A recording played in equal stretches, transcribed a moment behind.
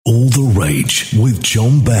All the Rage with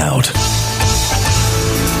John Boud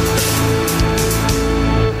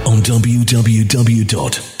on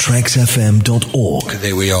www.traxfm.org.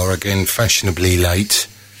 There we are again, fashionably late,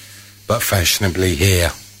 but fashionably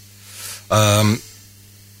here.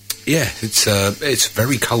 It's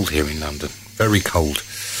very cold here in London, very cold.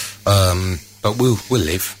 But we'll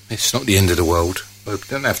live. It's not the end of the world. We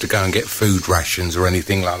don't have to go and get food rations or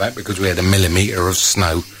anything like that because we had 1 millimetre of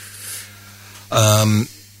snow.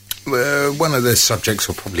 One of the subjects,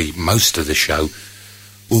 or probably most of the show,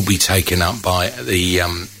 will be taken up by the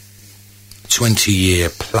 20-year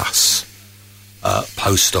plus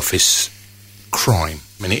post office crime.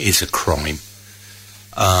 I mean, it is a crime.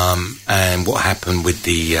 And what happened with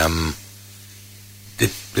the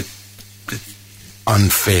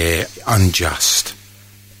unfair, unjust,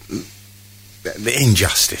 the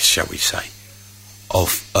injustice, shall we say,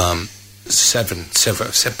 of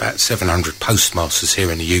about 700 postmasters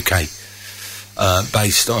here in the UK,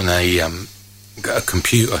 based on a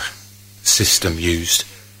computer system used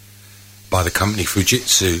by the company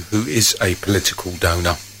Fujitsu, who is a political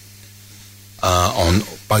donor on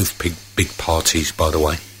both big parties, by the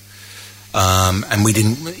way. And we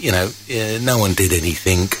didn't, no one did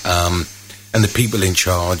anything. And the people in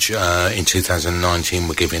charge in 2019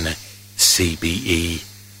 were given a CBE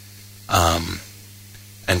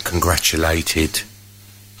and congratulated,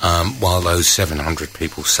 while those 700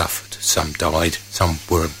 people suffered. Some died, some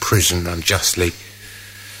were imprisoned unjustly.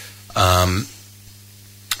 And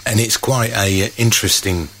it's quite a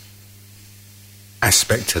interesting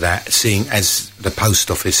aspect to that, seeing as the post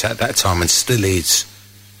office at that time, and still is,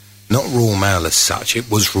 not Royal Mail as such, it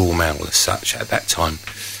was Royal Mail as such at that time,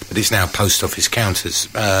 but it's now post office counters,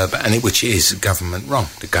 which is government run.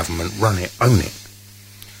 The government run it, own it.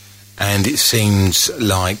 And it seems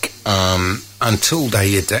like until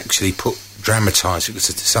they had actually dramatised it, because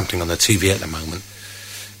there's something on the TV at the moment,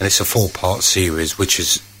 and it's a 4-part series, which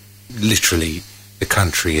is literally the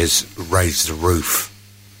country has raised the roof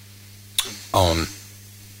on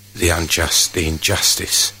the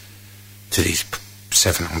injustice to these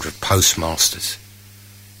 700 postmasters.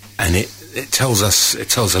 And it tells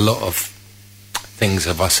a lot of things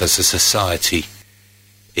of us as a society,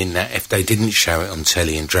 in that if they didn't show it on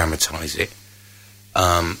telly and dramatise it,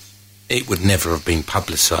 it would never have been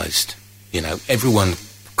publicised. Everyone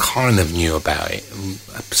kind of knew about it.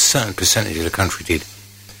 A certain percentage of the country did.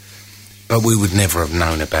 But we would never have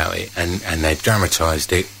known about it. And they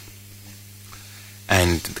dramatised it.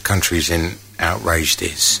 And the country's outraged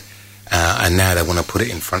is. And now they want to put it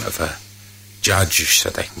in front of a judge so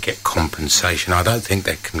they can get compensation. I don't think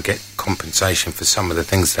they can get compensation for some of the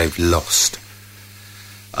things they've lost.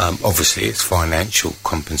 Obviously, it's financial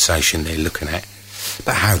compensation they're looking at.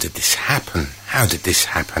 But how did this happen? How did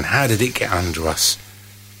it get under us?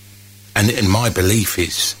 And my belief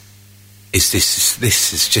is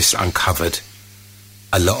this has just uncovered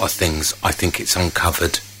a lot of things. I think it's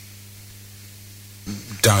uncovered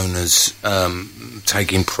donors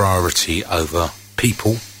taking priority over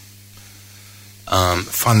people,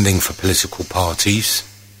 funding for political parties.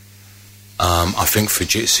 I think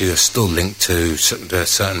Fujitsu are still linked to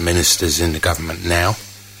certain ministers in the government now,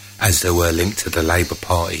 as they were linked to the Labour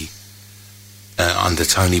Party under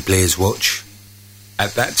Tony Blair's watch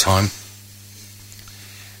at that time.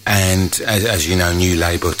 And as you know, New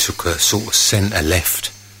Labour took a sort of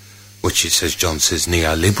centre-left, which is, as John says,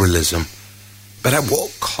 neoliberalism. But at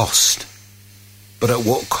what cost?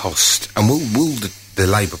 And will the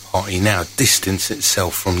Labour Party now distance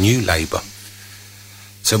itself from New Labour?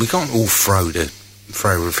 So we can't all throw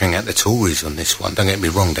everything at the Tories on this one. Don't get me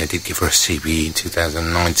wrong, they did give her a CBE in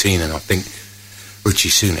 2019, and I think Rishi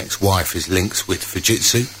Sunak's wife is linked with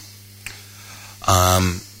Fujitsu.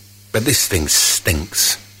 But this thing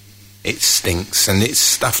stinks. It stinks, and it's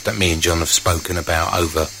stuff that me and John have spoken about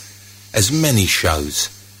over as many shows,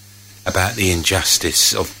 about the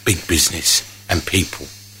injustice of big business and people,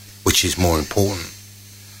 which is more important.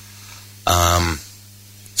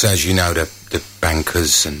 So as you know, the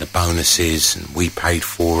bankers and the bonuses, and we paid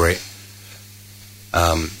for it.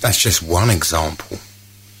 That's just one example.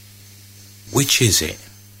 Which is it?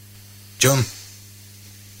 John?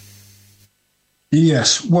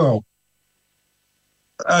 Yes, well,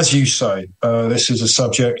 as you say, this is a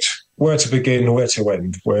subject, where to begin, where to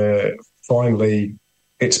end, where finally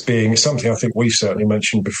it's something I think we've certainly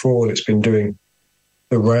mentioned before, and it's been doing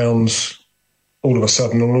the rounds all of a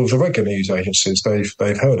sudden on all the regular news agencies.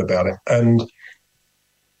 They've heard about it. And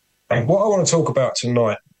what I want to talk about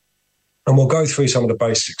tonight, and we'll go through some of the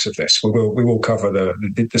basics of this. We will cover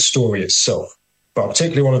the story itself, but I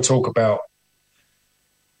particularly want to talk about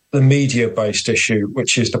the media-based issue,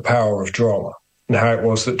 which is the power of drama, and how it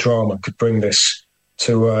was that drama could bring this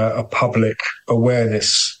to a public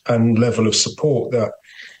awareness and level of support that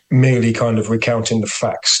merely kind of recounting the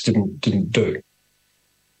facts didn't do.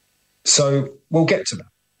 So we'll get to that,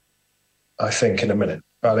 I think, in a minute.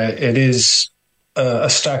 But it is a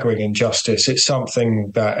staggering injustice. It's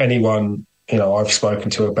something that anyone, I've spoken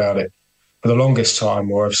to about it for the longest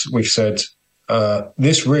time, or we've said,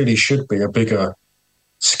 this really should be a bigger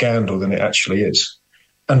scandal than it actually is.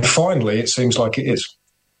 And finally, it seems like it is.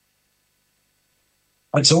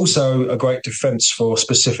 It's also a great defence for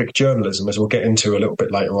specific journalism, as we'll get into a little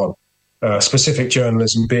bit later on. Specific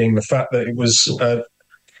journalism being the fact that it was a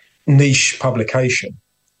niche publication,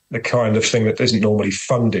 the kind of thing that isn't normally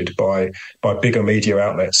funded by bigger media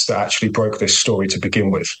outlets, that actually broke this story to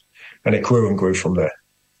begin with. And it grew and grew from there.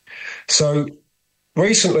 So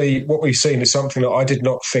recently, what we've seen is something that I did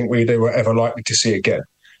not think we were ever likely to see again.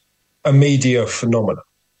 A media phenomenon.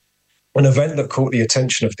 An event that caught the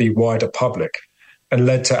attention of the wider public and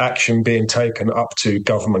led to action being taken up to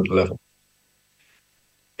government level.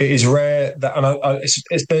 It is rare that,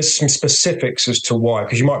 and there's some specifics as to why,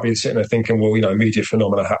 because you might be sitting there thinking, well, media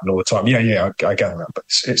phenomena happen all the time. Yeah, I gather that, but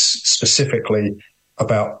it's specifically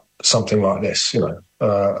about something like this,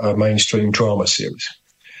 a mainstream drama series.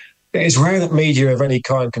 It is rare that media of any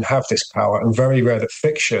kind can have this power, and very rare that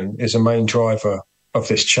fiction is a main driver of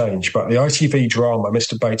this change. But the ITV drama,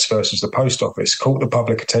 Mr. Bates versus the Post Office, caught the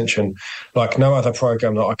public attention like no other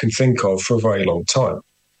programme that I can think of for a very long time.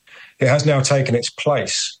 It has now taken its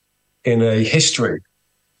place in a history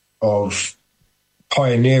of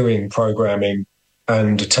pioneering programming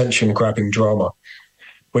and attention-grabbing drama,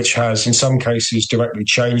 which has, in some cases, directly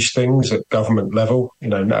changed things at government level,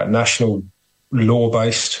 national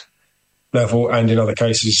law-based level, and in other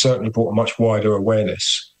cases, certainly brought a much wider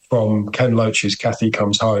awareness, from Ken Loach's Cathy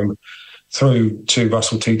Comes Home through to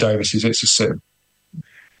Russell T Davis's It's a Sin.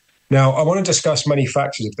 Now, I want to discuss many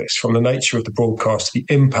factors of this, from the nature of the broadcast to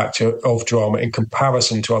the impact of drama in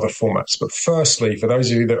comparison to other formats. But firstly, for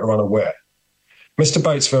those of you that are unaware, Mr.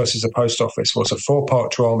 Bates versus the Post Office was a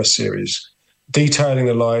 4-part drama series detailing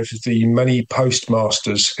the lives of the many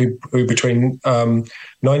postmasters who between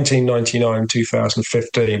 1999 and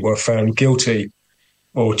 2015 were found guilty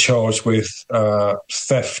or charged with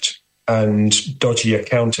theft and dodgy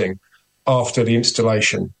accounting after the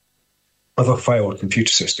installation of a failed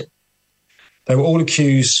computer system. They were all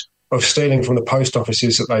accused of stealing from the post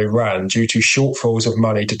offices that they ran due to shortfalls of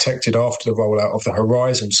money detected after the rollout of the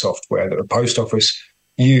Horizon software that the post office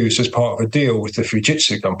used as part of a deal with the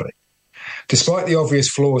Fujitsu company. Despite the obvious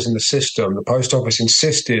flaws in the system, the post office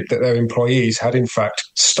insisted that their employees had in fact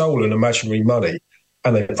stolen imaginary money,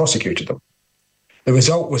 and they prosecuted them. The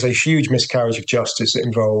result was a huge miscarriage of justice that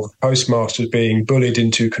involved postmasters being bullied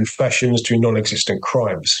into confessions to non-existent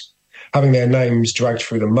crimes, having their names dragged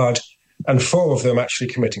through the mud, and 4 of them actually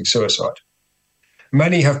committing suicide.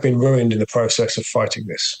 Many have been ruined in the process of fighting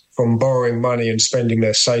this, from borrowing money and spending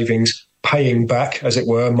their savings, paying back, as it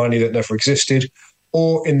were, money that never existed,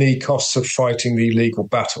 or in the costs of fighting the legal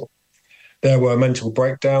battle. There were mental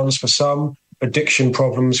breakdowns for some, addiction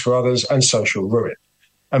problems for others, and social ruin,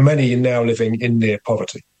 and many now living in near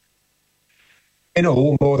poverty. In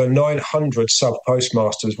all, more than 900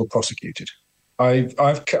 sub-postmasters were prosecuted.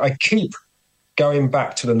 I keep going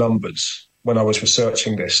back to the numbers when I was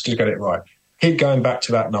researching this to get it right. Keep going back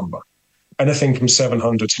to that number, anything from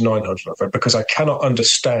 700 to 900 of it, because I cannot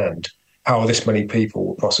understand how this many people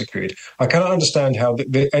were prosecuted. I cannot understand how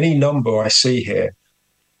any number I see here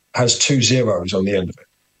has 2 zeros on the end of it.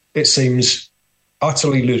 It seems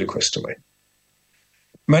utterly ludicrous to me.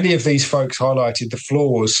 Many of these folks highlighted the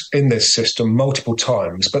flaws in this system multiple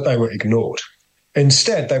times, but they were ignored.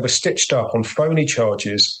 Instead, they were stitched up on phony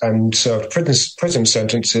charges and served prison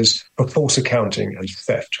sentences for false accounting and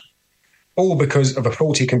theft, all because of a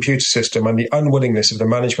faulty computer system and the unwillingness of the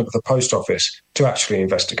management of the post office to actually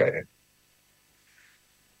investigate it.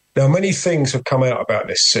 Now, many things have come out about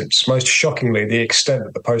this since, most shockingly the extent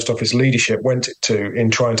that the post office leadership went to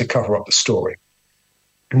in trying to cover up the story.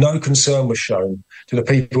 No concern was shown to the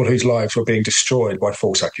people whose lives were being destroyed by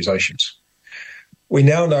false accusations. We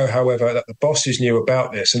now know, however, that the bosses knew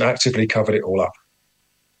about this and actively covered it all up.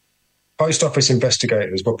 Post office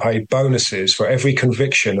investigators were paid bonuses for every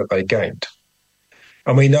conviction that they gained.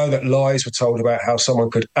 And we know that lies were told about how someone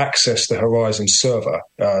could access the Horizon server.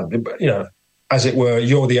 As it were,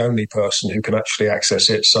 you're the only person who can actually access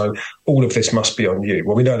it, so all of this must be on you.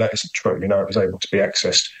 Well, we know that isn't true. We know it was able to be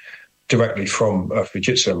accessed directly from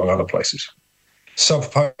Fujitsu, among other places.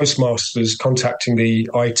 sub-postmasters contacting the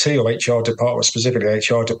IT or HR department, specifically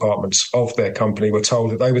HR departments of their company, were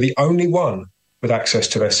told that they were the only one with access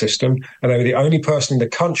to their system, and they were the only person in the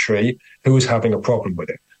country who was having a problem with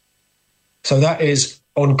it. So that is,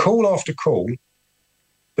 on call after call,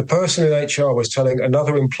 the person in HR was telling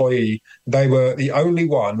another employee they were the only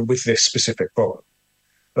one with this specific problem.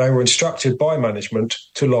 They were instructed by management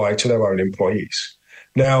to lie to their own employees.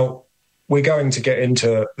 Now, we're going to get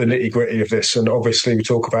into the nitty-gritty of this, and obviously we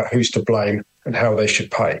talk about who's to blame and how they should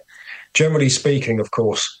pay. Generally speaking, of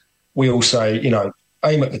course, we all say,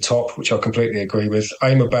 aim at the top, which I completely agree with,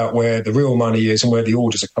 aim about where the real money is and where the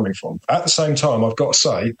orders are coming from. At the same time, I've got to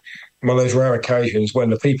say, one of those rare occasions when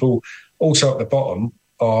the people also at the bottom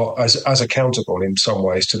are as accountable in some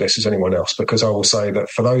ways to this as anyone else, because I will say that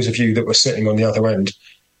for those of you that were sitting on the other end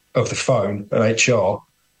of the phone at HR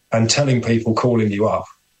and telling people calling you up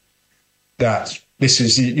that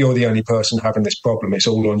you're the only person having this problem, it's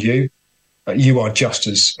all on you, you are just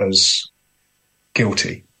as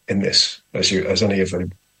guilty in this as any of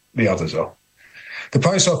the others are. The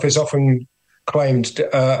Post Office often claimed...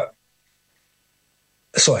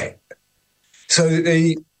 So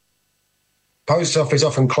the Post Office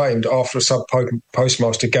often claimed after a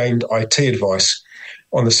sub-postmaster gained IT advice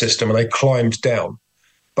on the system and they climbed down,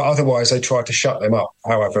 but otherwise they tried to shut them up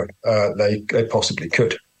however they possibly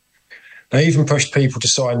could. They even pushed people to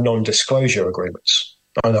sign non-disclosure agreements.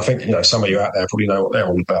 And I think, some of you out there probably know what they're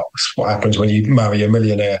all about. It's what happens when you marry a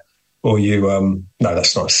millionaire or you... no,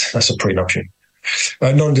 that's not. That's a prenuptial.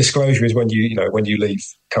 Non-disclosure is when you leave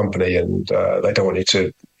company and they don't want you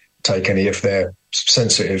to take any of their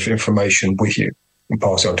sensitive information with you and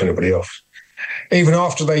pass it on to anybody else. Even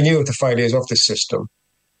after they knew of the failures of this system,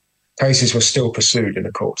 cases were still pursued in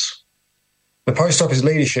the courts. The Post Office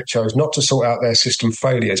leadership chose not to sort out their system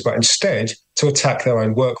failures, but instead to attack their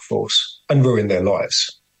own workforce and ruin their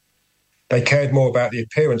lives. They cared more about the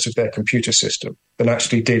appearance of their computer system than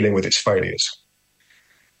actually dealing with its failures.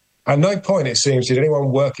 At no point, it seems, did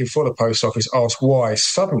anyone working for the Post Office ask why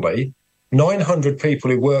suddenly 900 people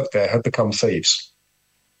who worked there had become thieves.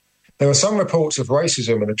 There are some reports of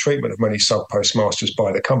racism in the treatment of many sub-postmasters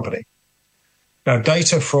by the company. Now,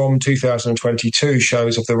 data from 2022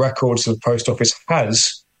 shows of the records the Post Office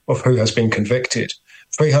has of who has been convicted.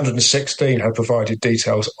 316 have provided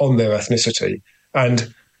details on their ethnicity,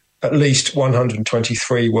 and at least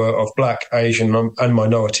 123 were of Black, Asian and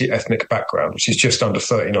minority ethnic background, which is just under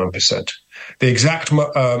 39%. The exact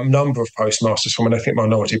number of postmasters from an ethnic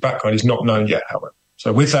minority background is not known yet, however.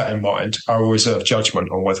 So with that in mind, I will reserve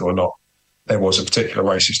judgment on whether or not there was a particular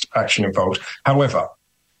racist action involved. However,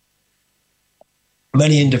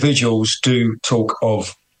 many individuals do talk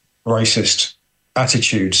of racist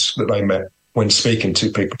attitudes that they met when speaking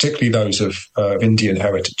to people, particularly those of Indian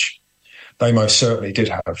heritage. They most certainly did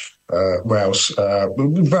have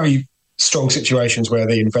very strong situations where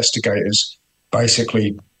the investigators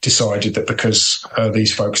basically decided that because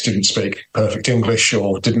these folks didn't speak perfect English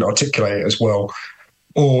or didn't articulate it as well,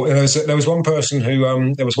 or there was one person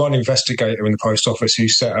who there was one investigator in the Post Office who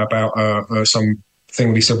set about some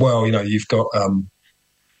thing. He said, "Well, you've got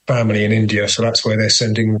family in India, so that's where they're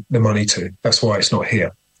sending the money to. That's why it's not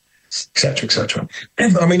here." Etc., etc.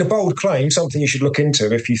 I mean, a bold claim, something you should look into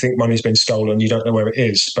if you think money's been stolen, you don't know where it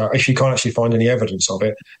is. But if you can't actually find any evidence of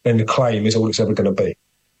it, then the claim is all it's ever going to be.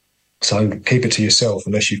 So keep it to yourself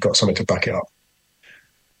unless you've got something to back it up.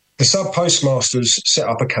 The sub-postmasters set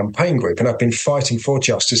up a campaign group and have been fighting for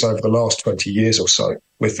justice over the last 20 years or so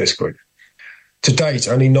with this group. To date,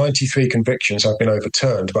 only 93 convictions have been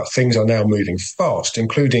overturned, but things are now moving fast,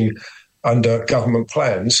 including under government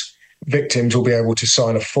plans. Victims will be able to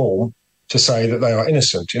sign a form to say that they are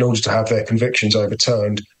innocent in order to have their convictions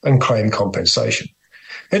overturned and claim compensation.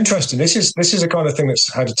 Interesting. This is a kind of thing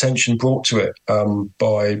that's had attention brought to it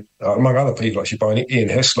by, among other people, actually, by Ian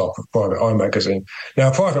Hislop of Private Eye magazine.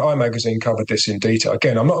 Now, Private Eye magazine covered this in detail.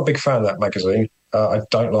 Again, I'm not a big fan of that magazine. I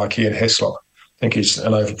don't like Ian Hislop. I think he's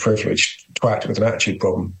an overprivileged twat with an attitude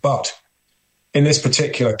problem. But in this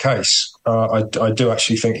particular case, I do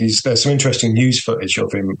actually think there's some interesting news footage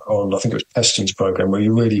of him on, I think it was Peston's programme, where he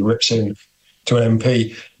really rips in to an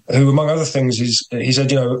MP who, among other things, he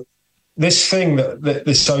said, this thing,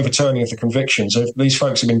 this overturning of the convictions, these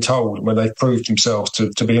folks have been told when they've proved themselves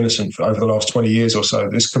to be innocent for over the last 20 years or so,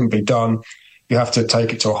 this couldn't be done. You have to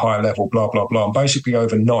take it to a higher level, blah, blah, blah. And basically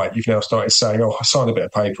overnight, you've now started saying, sign a bit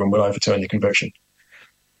of paper and we'll overturn your conviction.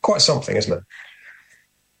 Quite something, isn't it?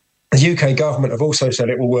 The UK government have also said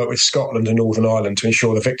it will work with Scotland and Northern Ireland to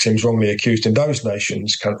ensure the victims wrongly accused in those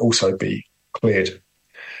nations can also be cleared.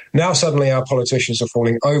 Now suddenly our politicians are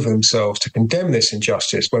falling over themselves to condemn this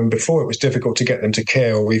injustice when before it was difficult to get them to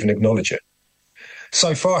care or even acknowledge it.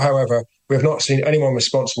 So far, however, we have not seen anyone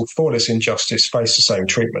responsible for this injustice face the same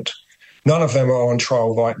treatment. None of them are on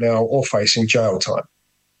trial right now or facing jail time.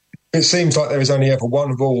 It seems like there is only ever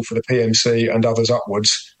one rule for the PMC and others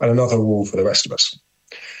upwards, and another rule for the rest of us.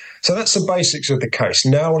 So that's the basics of the case.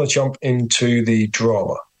 Now I want to jump into the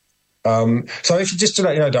drama. So if you just to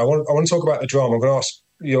let you know, I want to talk about the drama. I'm going to ask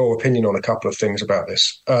your opinion on a couple of things about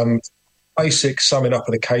this. Basic summing up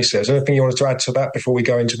of the case there. Is there anything you wanted to add to that before we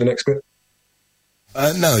go into the next bit?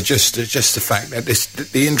 No, just the fact that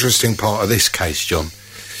the interesting part of this case, John,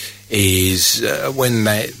 is when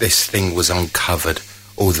this thing was uncovered,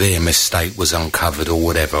 or their mistake was uncovered, or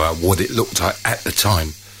whatever, what it looked like at the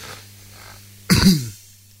time.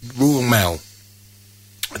 Royal Mail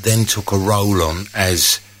then took a role on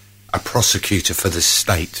as a prosecutor for the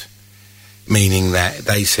state, meaning that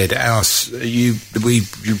they said,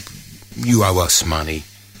 you owe us money,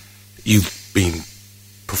 you've been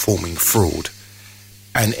performing fraud.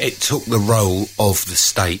 And it took the role of the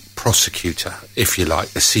state prosecutor, if you like,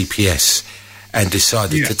 the CPS, and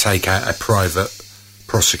decided to take out a private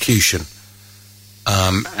prosecution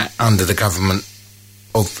under the government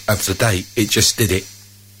of the day. It just did it.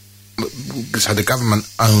 So the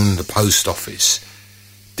government owned the post office,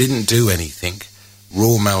 didn't do anything.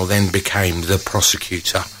 Royal Mail then became the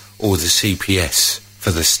prosecutor or the CPS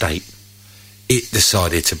for the state. It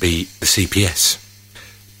decided to be the CPS,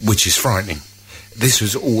 which is frightening. This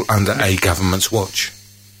was all under a government's watch.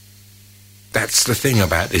 That's the thing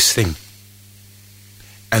about this thing.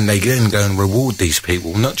 And they then go and reward these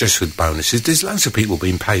people, not just with bonuses. There's loads of people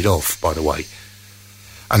being paid off, by the way.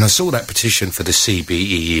 And I saw that petition for the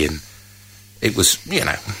CBE, and it was,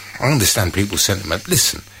 I understand people's sentiment.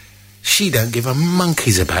 Listen, she don't give a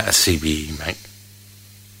monkeys about a CBE, mate.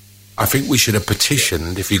 I think we should have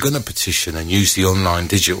petitioned, if you're going to petition and use the online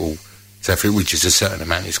digital, so if it reaches a certain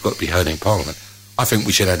amount, it's got to be heard in Parliament. I think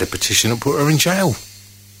we should have a petition and put her in jail.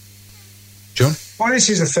 John? Well, this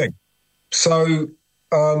is the thing. So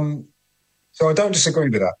I don't disagree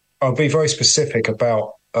with that. I'll be very specific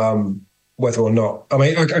about whether or not. I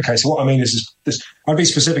mean, okay, so what I mean is this. I'd be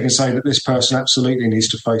specific and say that this person absolutely needs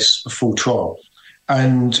to face a full trial.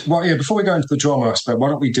 And before we go into the drama aspect, why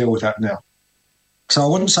don't we deal with that now? So I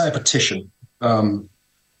wouldn't say a petition,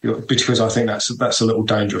 because I think that's a little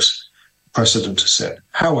dangerous precedent to set.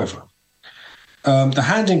 However, the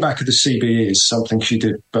handing back of the CBE is something she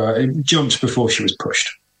did. It jumped before she was pushed.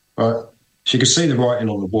 Right? She could see the writing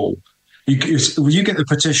on the wall. You get the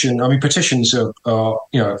petition. I mean, petitions are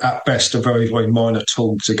at best a very, very minor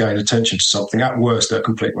tool to gain attention to something. At worst, they're a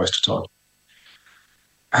complete waste of time.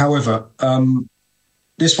 However,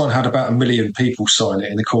 this one had about 1 million people sign it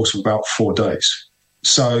in the course of about 4 days.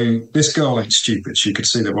 So this girl ain't stupid. She could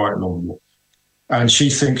see the writing on the wall, and she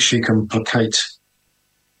thinks she can placate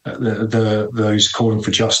those calling for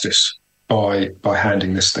justice by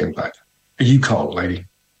handing this thing back. You can't, lady.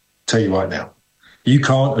 Tell you right now, you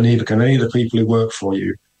can't, and neither can any of the people who work for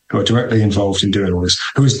you who are directly involved in doing all this,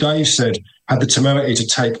 who, as Dave said, had the temerity to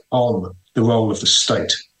take on the role of the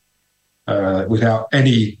state without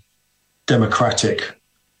any democratic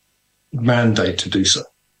mandate to do so.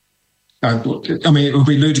 I mean, it would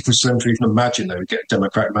be ludicrous for them to even imagine they would get a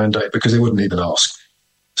democratic mandate, because they wouldn't even ask.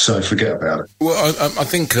 So forget about it. Well, I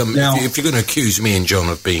think now, if you're going to accuse me and John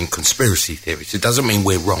of being conspiracy theorists, it doesn't mean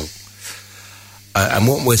we're wrong. And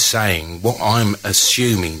what we're saying, what I'm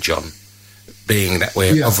assuming, John, being that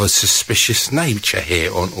we're of a suspicious nature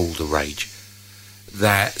here on All the Rage,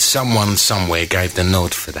 that someone somewhere gave the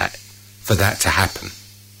nod for that to happen.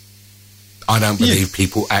 I don't believe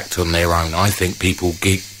people act on their own. I think people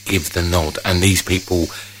give the nod, and these people,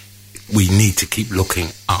 we need to keep looking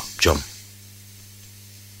up, John.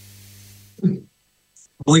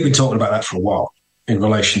 We've been talking about that for a while in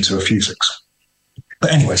relation to a few things.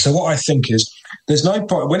 But anyway, so what I think is there's no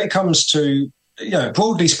point when it comes to,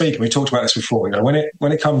 broadly speaking, we talked about this before,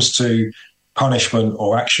 when it comes to punishment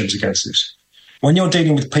or actions against this, when you're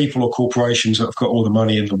dealing with people or corporations that have got all the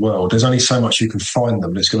money in the world, there's only so much you can fine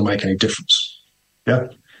them that's going to make any difference. Yeah.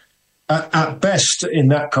 At best, in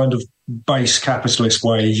that kind of base capitalist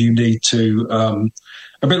way, you need to,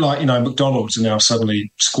 a bit like, McDonald's are now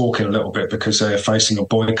suddenly squawking a little bit because they're facing a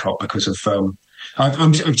boycott because of,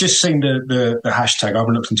 I've just seen the hashtag. I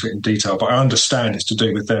haven't looked into it in detail, but I understand it's to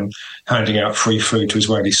do with them handing out free food to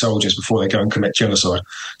Israeli soldiers before they go and commit genocide.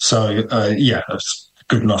 So, that's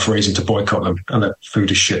good enough reason to boycott them, and that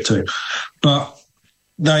food is shit too. But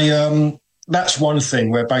they, that's one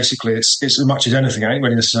thing where basically it's as much as anything, it ain't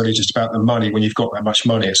really necessarily just about the money when you've got that much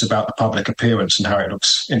money. It's about the public appearance and how it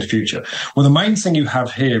looks in the future. Well, the main thing you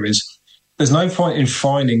have here is there's no point in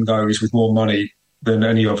finding those with more money than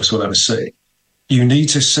any of us will ever see. You need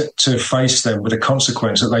to face them with a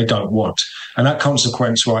consequence that they don't want. And that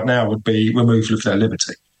consequence right now would be removal of their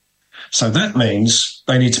liberty. So that means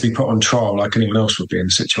they need to be put on trial like anyone else would be in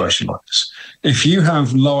a situation like this. If you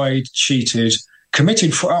have lied, cheated,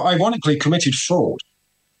 ironically committed fraud,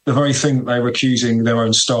 the very thing that they were accusing their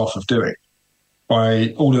own staff of doing,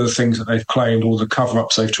 by all of the things that they've claimed, all the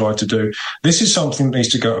cover-ups they've tried to do, this is something that needs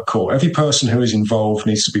to go to court. Every person who is involved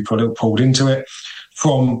needs to be pulled into it,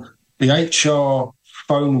 from the HR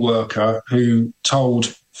phone worker who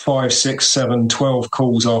told 5, 6, 7, 12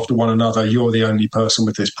 calls after one another, you're the only person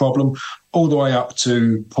with this problem, all the way up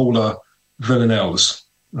to Paula Villanelles,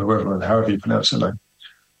 however you pronounce her name.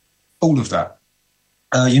 All of that.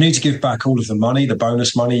 You need to give back all of the money, the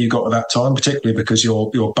bonus money you got at that time, particularly because your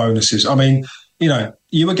bonuses, I mean,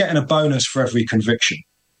 you were getting a bonus for every conviction.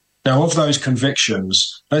 Now, of those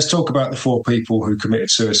convictions, let's talk about the 4 people who committed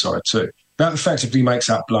suicide too. That effectively makes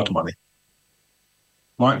out blood money.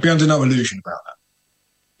 Right? Be under no illusion about that.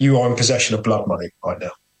 You are in possession of blood money right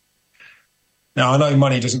now. Now, I know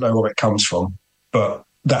money doesn't know where it comes from, but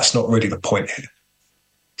that's not really the point here.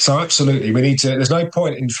 So absolutely, there's no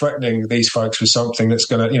point in threatening these folks with something that's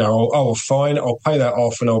going to, fine, I'll pay that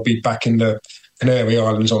off and I'll be back in the Canary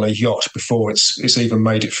Islands on a yacht before it's even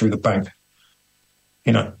made it through the bank.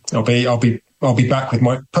 I'll be back with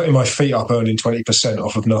putting my feet up earning 20%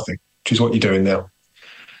 off of nothing, which is what you're doing now.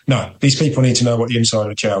 No, these people need to know what the inside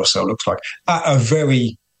of a jail cell looks like at a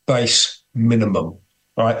very base minimum,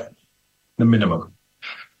 right? The minimum.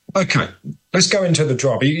 Okay, let's go into the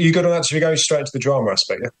drama. You good on that? So we go straight into the drama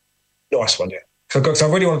aspect, yeah? Nice one, yeah. So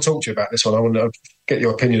I really want to talk to you about this one. I want to get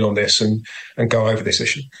your opinion on this and go over this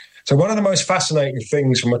issue. So one of the most fascinating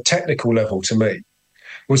things from a technical level to me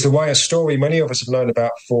was the way a story many of us have known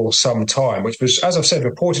about for some time, which was, as I've said,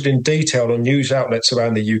 reported in detail on news outlets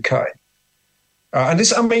around the UK. And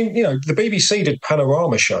this, I mean, the BBC did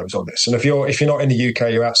panorama shows on this. And if you're not in the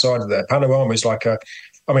UK, you're outside of there. Panorama is like I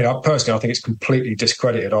think it's completely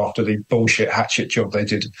discredited after the bullshit hatchet job they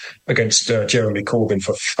did against Jeremy Corbyn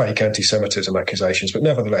for fake anti-Semitism accusations. But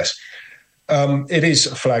nevertheless, it is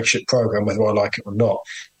a flagship programme, whether I like it or not.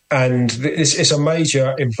 And it's a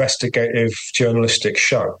major investigative journalistic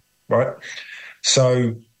show, right?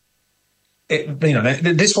 So,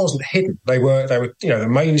 this wasn't hidden. They were, the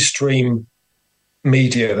mainstream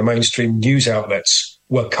media, the mainstream news outlets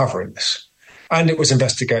were covering this. And it was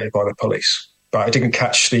investigated by the police. But it didn't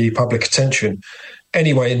catch the public attention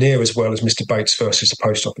anywhere near as well as Mr. Bates versus the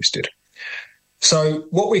Post Office did. So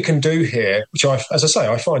what we can do here, which I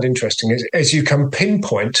find interesting, is you can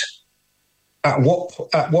pinpoint at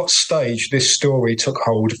what stage this story took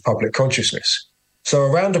hold of public consciousness. So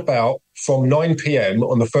around about from 9 p.m.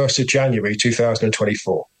 on the 1st of January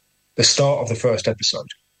 2024, the start of the first episode,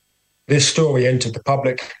 this story entered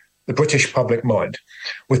the British public mind,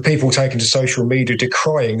 with people taking to social media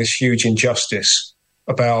decrying this huge injustice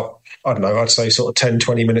about, I'd say sort of 10,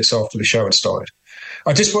 20 minutes after the show had started.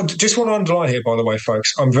 I just want to underline here, by the way,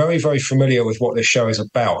 folks, I'm very, very familiar with what this show is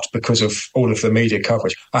about because of all of the media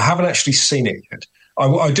coverage. I haven't actually seen it yet.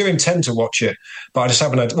 I do intend to watch it, but I just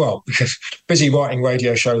haven't had, because busy writing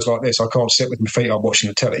radio shows like this, I can't sit with my feet up watching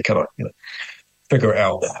the telly, can I? Figure it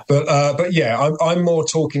out. But yeah, I'm more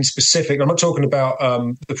talking specific. I'm not talking about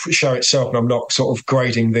the show itself, and I'm not sort of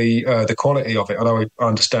grading the quality of it. I know I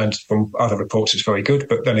understand from other reports it's very good,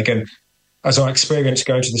 but then again, as I experienced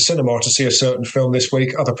going to the cinema to see a certain film this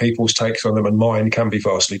week, other people's takes on them and mine can be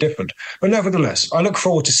vastly different. But nevertheless, I look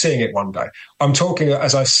forward to seeing it one day. I'm talking,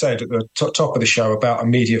 as I said at the top of the show, about a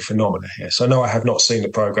media phenomena here. So no, I have not seen the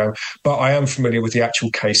programme, but I am familiar with the actual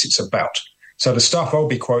case it's about. So the stuff I'll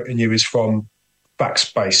be quoting you is from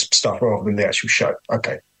facts-based stuff rather than the actual show.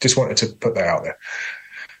 Okay, just wanted to put that out there.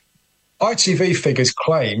 ITV figures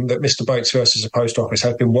claim that Mr. Bates versus the Post Office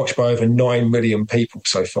have been watched by over 9 million people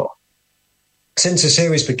so far. Since the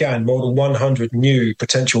series began, more than 100 new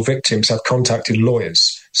potential victims have contacted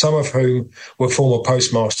lawyers, some of whom were former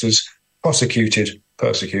postmasters persecuted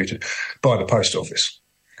by the Post Office.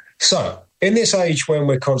 So, in this age when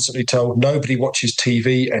we're constantly told nobody watches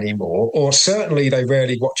TV anymore, or certainly they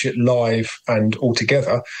rarely watch it live and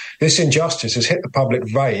altogether, this injustice has hit the public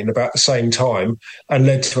vein about the same time and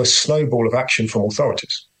led to a snowball of action from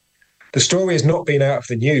authorities. The story has not been out of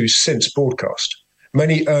the news since broadcast.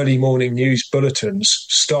 Many early morning news bulletins,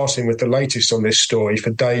 starting with the latest on this story for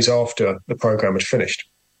days after the programme had finished.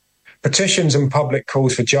 Petitions and public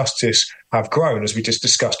calls for justice have grown, as we just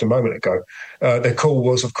discussed a moment ago. The call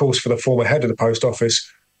was, of course, for the former head of the Post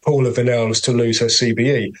Office, Paula Vinnells, to lose her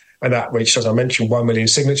CBE, and that reached, as I mentioned, 1 million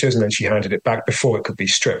signatures, and then she handed it back before it could be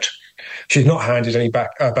stripped. She's not handed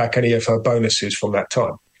back any of her bonuses from that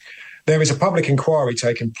time. There is a public inquiry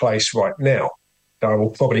taking place right now. I will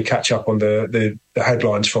probably catch up on the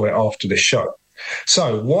headlines from it after this show.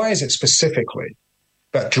 So why is it specifically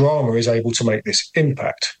that drama is able to make this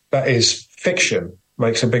impact? That is, fiction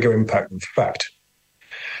makes a bigger impact than fact.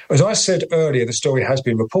 As I said earlier, the story has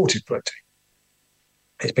been reported plenty.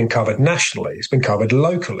 It's been covered nationally. It's been covered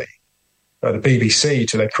locally. The BBC,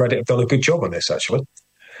 to their credit, have done a good job on this, actually.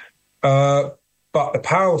 But the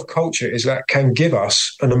power of culture is that it can give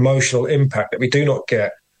us an emotional impact that we do not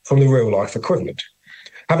get from the real-life equivalent.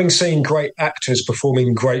 Having seen great actors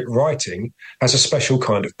performing great writing has a special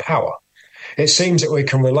kind of power. It seems that we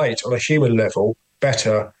can relate on a human level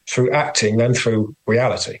better through acting than through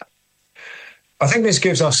reality. I think this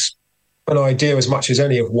gives us an idea as much as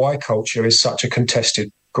any of why culture is such a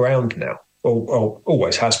contested ground now, or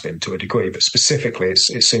always has been to a degree, but specifically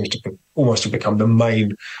it seems to almost have become the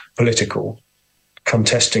main political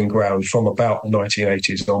contesting ground from about the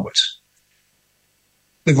 1980s onwards.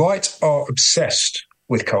 The right are obsessed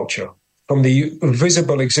with culture, from the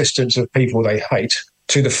visible existence of people they hate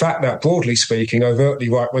to the fact that, broadly speaking, overtly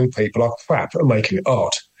right-wing people are crap at making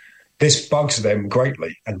art. This bugs them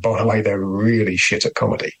greatly, and by the way, they're really shit at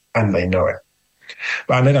comedy, and they know it.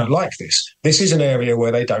 And they don't like this. This is an area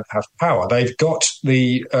where they don't have power. They've got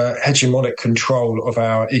the hegemonic control of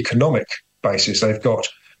our economic basis. They've got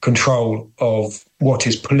control of what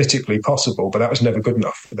is politically possible, but that was never good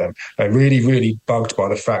enough for them. They're really, really bugged by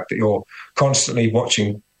the fact that you're constantly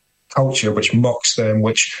watching culture which mocks them,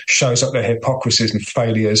 which shows up their hypocrisies and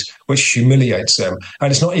failures, which humiliates them.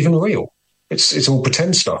 And it's not even real. It's all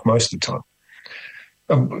pretend stuff most of the time.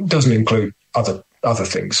 It doesn't include other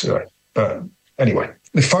things, you know. But anyway,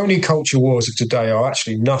 the phony culture wars of today are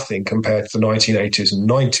actually nothing compared to the 1980s and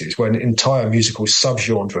 90s, when entire musical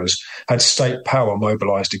subgenres had state power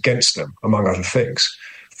mobilised against them, among other things.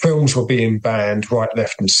 Films were being banned right,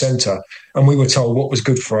 left and centre, and we were told what was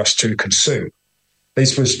good for us to consume.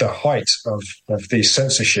 This was the height of the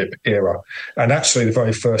censorship era, and actually the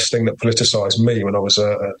very first thing that politicised me when I was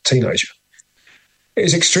a teenager. It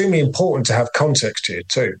is extremely important to have context here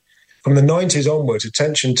too. From the 90s onwards,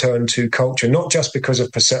 attention turned to culture, not just because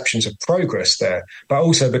of perceptions of progress there, but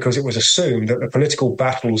also because it was assumed that the political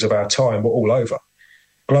battles of our time were all over.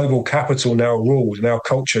 Global capital now ruled, and our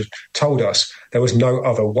culture told us there was no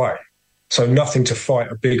other way. So nothing to fight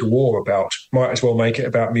a big war about. Might as well make it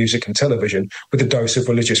about music and television with a dose of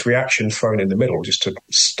religious reaction thrown in the middle just to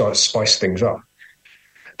spice things up.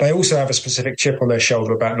 They also have a specific chip on their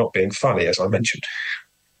shoulder about not being funny, as I mentioned.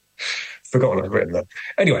 Forgotten I'd written that.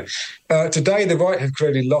 Anyway, today the right have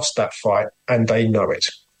clearly lost that fight, and they know it.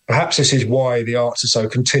 Perhaps this is why the arts are so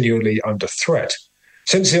continually under threat.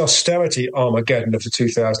 Since the austerity Armageddon of the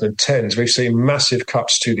 2010s, we've seen massive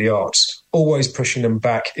cuts to the arts, always pushing them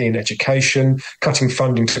back in education, cutting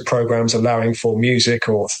funding to programmes allowing for music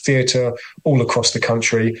or theatre all across the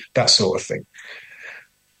country, that sort of thing.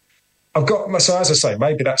 So as I say,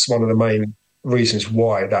 maybe that's one of the main reasons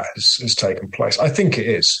why that has taken place. I think it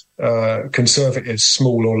is. Conservatives,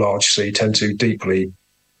 small or large C, tend to deeply,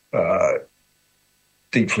 what's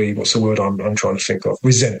the word I'm trying to think of?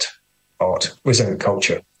 Resent art, resent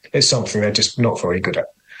culture. It's something they're just not very good at.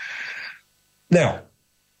 Now,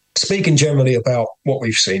 speaking generally about what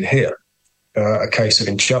we've seen here, a case of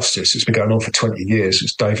injustice. It's been going on for 20 years,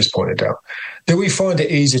 as Dave has pointed out. Do we find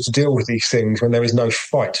it easier to deal with these things when there is no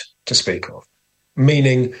fight to speak of?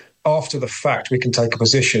 Meaning, after the fact, we can take a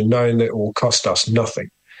position knowing that it will cost us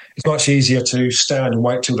nothing. It's much easier to stand and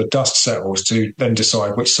wait till the dust settles to then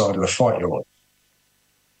decide which side of the fight you're on.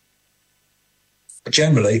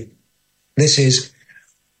 Generally, this is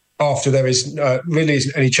after there is really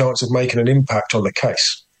isn't any chance of making an impact on the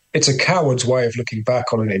case. It's a coward's way of looking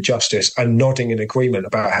back on an injustice and nodding in agreement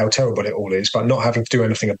about how terrible it all is, but not having to do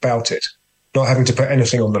anything about it, not having to put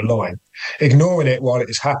anything on the line, ignoring it while it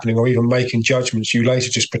is happening, or even making judgments you later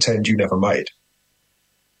just pretend you never made.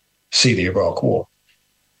 See the Iraq War.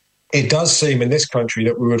 It does seem in this country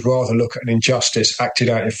that we would rather look at an injustice acted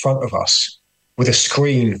out in front of us with a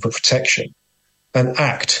screen for protection than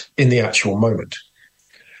act in the actual moment.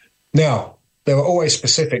 Now, there are always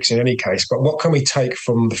specifics in any case, but what can we take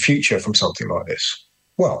from the future from something like this?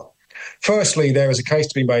 Well, firstly, there is a case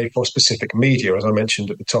to be made for specific media, as I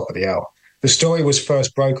mentioned at the top of the hour. The story was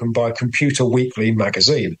first broken by Computer Weekly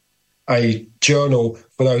magazine, a journal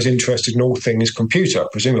for those interested in all things computer,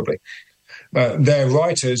 presumably. their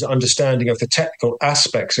writers' understanding of the technical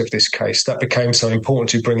aspects of this case that became so important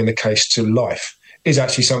to bringing the case to life is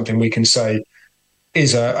actually something we can say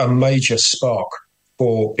is a major spark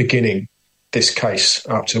for beginning this case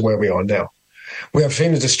up to where we are now. We have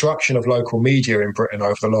seen the destruction of local media in Britain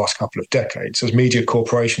over the last couple of decades as media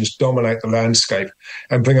corporations dominate the landscape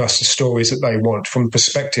and bring us the stories that they want from the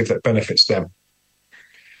perspective that benefits them.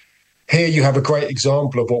 Here you have a great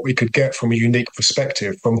example of what we could get from a unique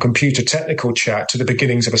perspective, from computer technical chat to the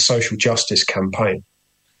beginnings of a social justice campaign.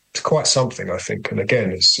 It's quite something, I think. And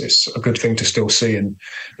again, it's a good thing to still see in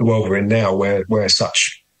the world we're in now, where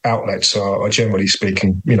such outlets are generally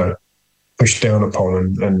speaking, pushed down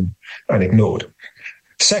upon and ignored.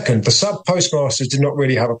 Second, the sub-postmasters did not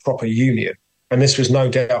really have a proper union, and this was no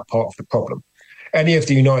doubt part of the problem. Any of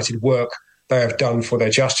the united work they have done for their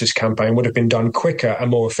justice campaign would have been done quicker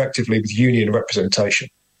and more effectively with union representation.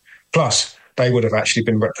 Plus, they would have actually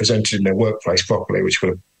been represented in their workplace properly, which would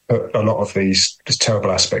have put a lot of these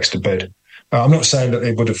terrible aspects to bed. I'm not saying that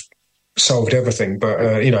they would have solved everything, but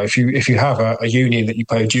if you have a union that you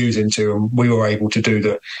pay dues into, and we were able to do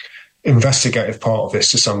the investigative part of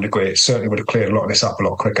this to some degree, it certainly would have cleared a lot of this up a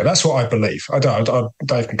lot quicker. That's what I believe.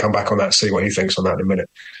 Dave can come back on that, see what he thinks on that in a minute.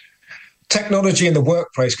 Technology in the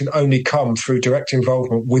workplace can only come through direct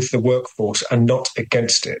involvement with the workforce and not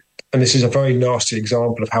against it. And this is a very nasty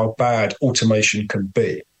example of how bad automation can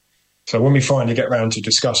be. So when we finally get around to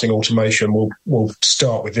discussing automation, we'll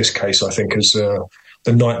start with this case, I think, as the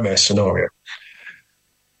nightmare scenario.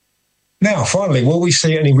 Now, finally, will we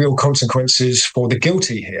see any real consequences for the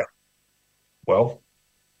guilty here? Well,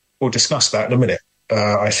 we'll discuss that in a minute.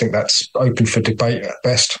 I think that's open for debate at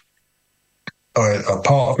best. A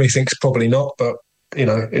part of me thinks probably not, but,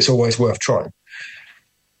 it's always worth trying.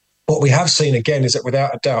 What we have seen again is that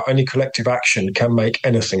without a doubt, only collective action can make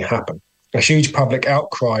anything happen. A huge public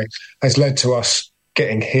outcry has led to us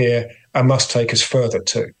getting here and must take us further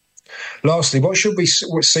too. Lastly, what should we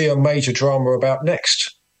see a major drama about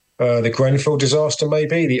next? The Grenfell disaster,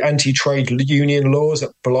 maybe, the anti-trade union laws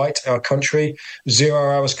that blight our country, 0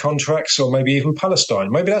 hours contracts, or maybe even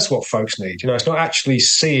Palestine. Maybe that's what folks need. It's not actually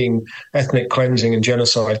seeing ethnic cleansing and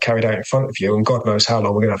genocide carried out in front of you, and God knows how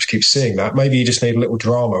long we're going to have to keep seeing that. Maybe you just need a little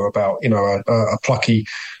drama about, a plucky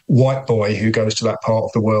white boy who goes to that part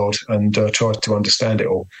of the world and tries to understand it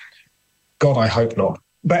all. God, I hope not.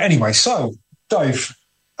 But anyway, so, Dave,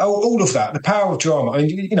 all of that, the power of drama,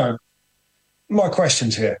 my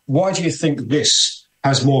question's here. Why do you think this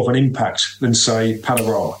has more of an impact than, say,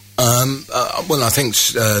 Panorama? Well, I think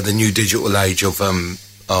the new digital age of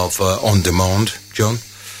on-demand, John,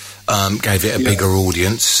 gave it a bigger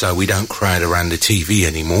audience, so we don't crowd around the TV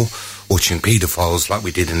anymore watching paedophiles like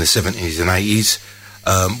we did in the 70s and 80s.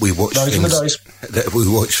 We watch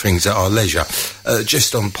things at our leisure,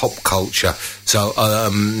 just on pop culture. So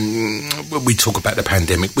we talk about the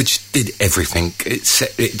pandemic, which did everything. It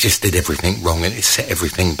just did everything wrong, and it set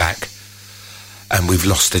everything back. And we've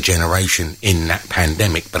lost a generation in that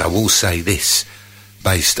pandemic. But I will say this,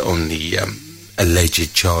 based on the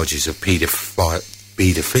alleged charges of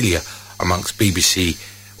paedophilia amongst BBC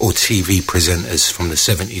or TV presenters from the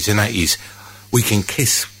 70s and 80s, we can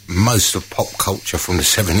kiss most of pop culture from the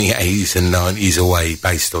 70s, 80s and 90s away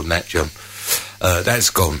based on that, John. That's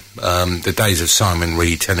gone. The days of Simon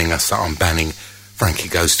Reed telling us that I'm banning Frankie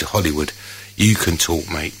Goes to Hollywood. You can talk,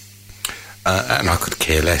 mate. And I could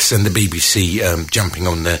care less. And the BBC jumping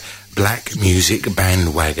on the black music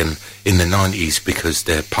bandwagon in the 90s because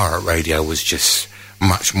their pirate radio was just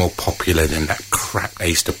much more popular than that crap they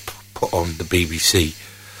used to put on the BBC.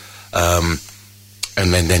 And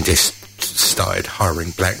then just started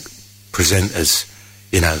hiring black presenters.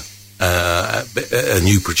 A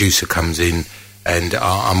new producer comes in and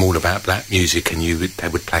I'm all about black music, and they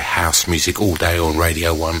would play house music all day on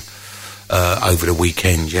Radio 1 over the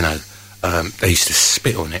weekend. They used to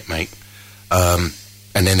spit on it, mate. And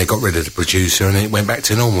then they got rid of the producer and it went back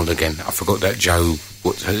to normal again. I forgot that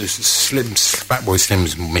Fatboy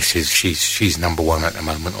Slim's missus, she's number one at the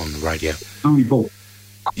moment on the radio. Zoe Ball.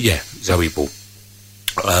 Yeah, Zoe Ball.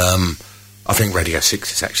 I think Radio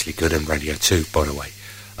 6 is actually good, and Radio 2, by the way.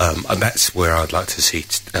 And that's where I'd like to see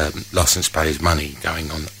Licence to Pay His Money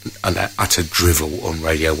going on, and that utter drivel on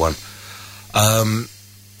Radio 1.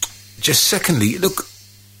 Just secondly, look,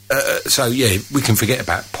 we can forget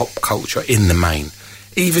about pop culture in the main.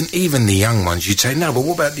 Even the young ones, you'd say, no, but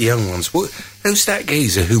what about the young ones? Who's that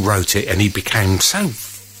geezer who wrote it and he became so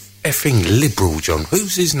effing liberal, John?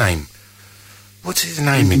 Who's his name? What's his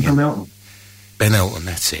name again? Ben Elton. Ben Elton,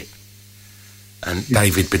 that's it. And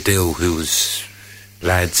David Baddiel, who was,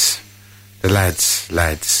 lads, the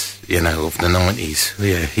lads, you know, of the 90s.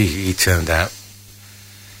 Yeah, he turned out,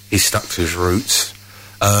 he stuck to his roots.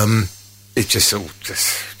 It just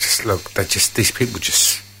look, these people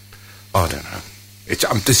just, I don't know.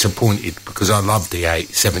 I'm disappointed because I loved the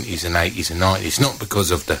 70s and 80s and 90s, not because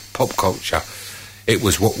of the pop culture. It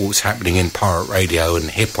was what was happening in pirate radio and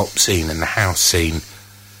the hip-hop scene and the house scene,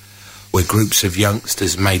 where groups of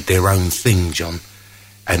youngsters made their own thing, John,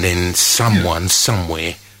 and then someone,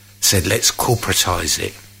 somewhere, said, let's corporatise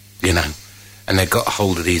it, you know, and they got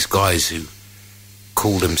hold of these guys who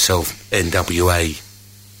called themselves NWA,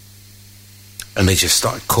 and they just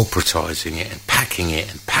started corporatising it and packing it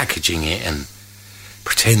and packaging it and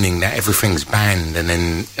pretending that everything's banned, and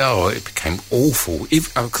then, it became awful.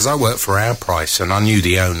 Because I worked for Our Price, and I knew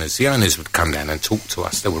the owners. The owners would come down and talk to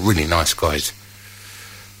us. They were really nice guys.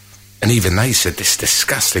 And even they said, this is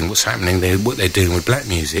disgusting what's happening there, what they're doing with black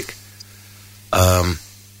music.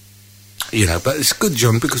 You know, but it's good,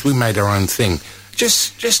 John, because we made our own thing.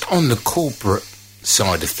 Just on the corporate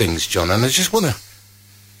side of things, John, and I just want to...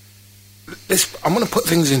 I want to put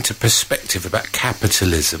things into perspective about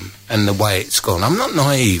capitalism and the way it's gone. I'm not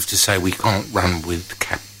naive to say we can't run with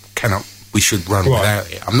we should run without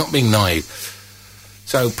it. I'm not being naive.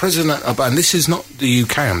 So President Obama, and this is not the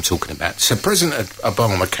UK I'm talking about. So President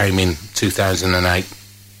Obama came in 2008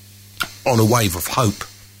 on a wave of hope,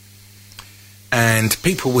 and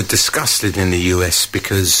people were disgusted in the US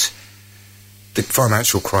because the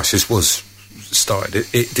financial crisis was started.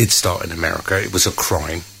 It did start in America. It was a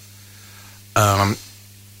crime.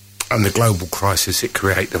 And the global crisis, it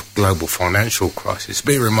created a global financial crisis.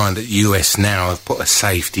 Bear in mind that the US now have put a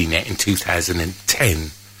safety net in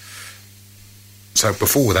 2010. So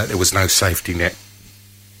before that, there was no safety net.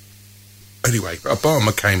 Anyway,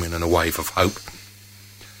 Obama came in on a wave of hope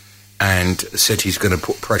and said he's going to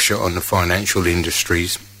put pressure on the financial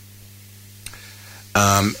industries.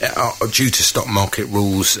 Due to stock market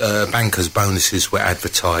rules, bankers' bonuses were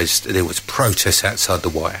advertised. There was protests outside the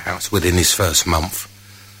White House within his first month.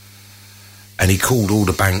 And he called all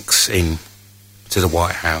the banks in to the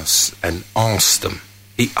White House and asked them,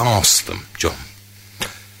 John,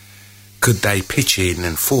 could they pitch in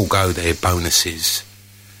and forego their bonuses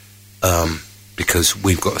because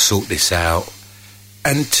we've got to sort this out.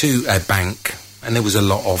 And to a bank, and there was a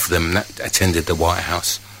lot of them that attended the White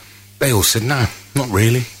House, they all said, no, not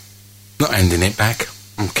really. Not handing it back.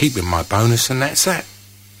 I'm keeping my bonus, and that's that.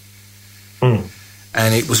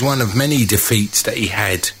 And it was one of many defeats that he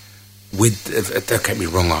had with, don't get me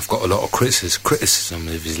wrong, I've got a lot of criticism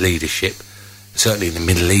of his leadership, certainly in the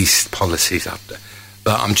Middle East policies up there.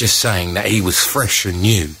 But I'm just saying that he was fresh and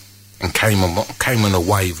new and came on a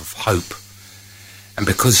wave of hope. And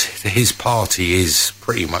because his party is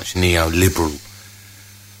pretty much neoliberal,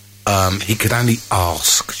 he could only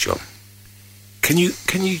ask, John, can you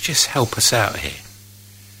just help us out here?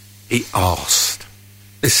 He asked.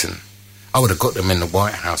 Listen, I would have got them in the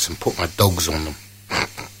White House and put my dogs on them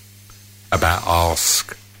about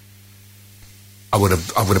ask. I would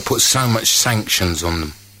have put so much sanctions on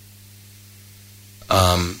them.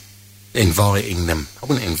 Inviting them. I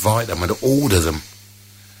wouldn't invite them, I'd order them.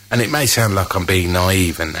 And it may sound like I'm being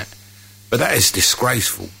naive in that, but that is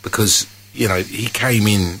disgraceful because, you know, he came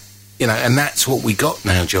in, you know, and that's what we got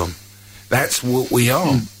now, John. That's what we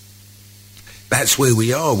are. That's where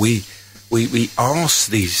we are. We ask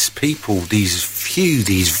these people, these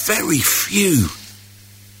very few,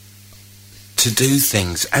 to do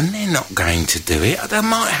things, and they're not going to do it. They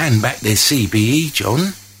might hand back their CBE,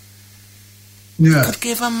 John. Yeah. Could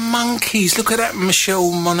give them monkeys. Look at that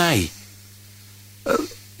Michelle Monet.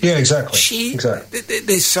 Yeah, exactly. Exactly.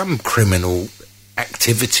 There's some criminal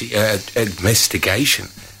activity, investigation,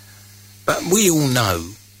 but we all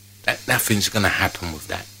know that nothing's going to happen with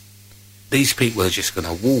that. These people are just going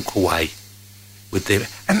to walk away with their...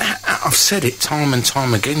 And I've said it time and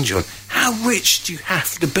time again, John. How rich do you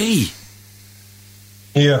have to be?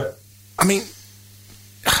 Yeah. I mean,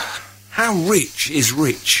 how rich is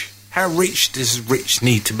rich? How rich does rich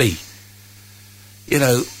need to be? You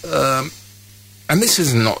know, and this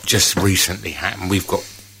is not just recently happened. We've got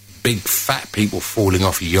big fat people falling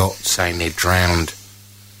off yachts saying they're drowned.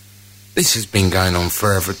 This has been going on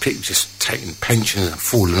forever. People just taking pensions and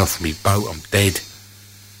falling off my boat. I'm dead.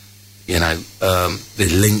 You know, the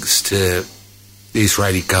links to the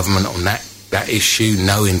Israeli government on that issue.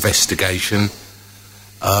 No investigation.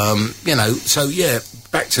 You know, so yeah,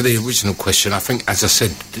 back to the original question. I think, as I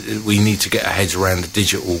said, we need to get our heads around the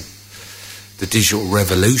digital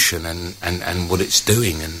revolution and what it's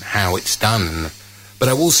doing and how it's done. But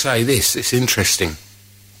I will say this, it's interesting.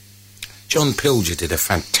 John Pilger did a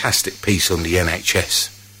fantastic piece on the NHS.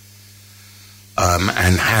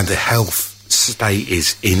 and how the health state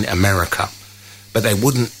is in America, but they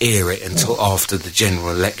wouldn't air it until after the general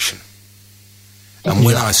election. And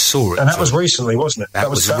when I saw it... And that was recently, wasn't it? That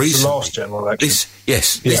was recently. The last general election.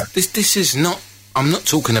 This is not... I'm not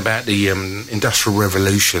talking about the Industrial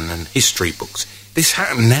Revolution and history books. This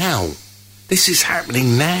happened now. This is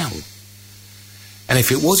happening now. And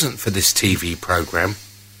if it wasn't for this TV programme...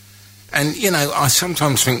 And, you know, I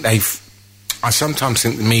sometimes think the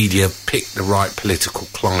media picked the right political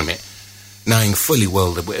climate, knowing fully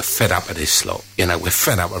well that we're fed up of this lot. You know, we're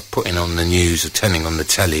fed up of putting on the news or turning on the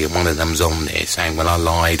telly and one of them's on there saying, well, I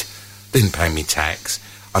lied, didn't pay me tax,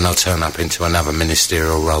 and I'll turn up into another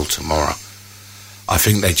ministerial role tomorrow. I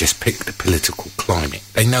think they just picked the political climate.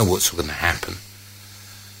 They know what's going to happen.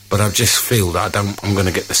 But I just feel that I'm going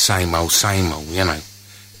to get the same old, you know.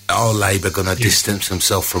 Are Labour going to distance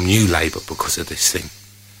themselves from New Labour because of this thing?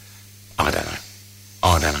 I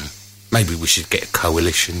don't know. Maybe we should get a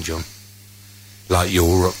coalition, John. Like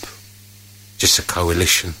Europe. Just a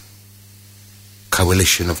coalition.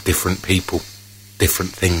 Coalition of different people.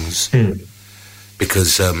 Different things.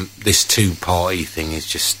 Because this two-party thing is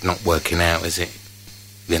just not working out, is it?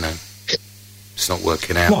 You know? It's not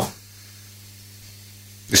working out. No.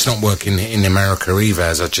 It's not working in America either.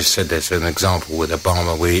 As I just said, there's an example with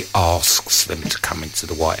Obama where he asks them to come into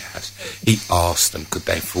the White House. He asked them, could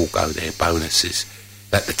they forego their bonuses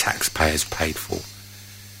that the taxpayers paid for?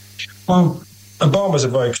 Well, Obama's a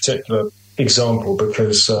very particular example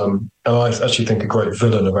because, and I actually think a great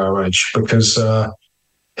villain of our age, because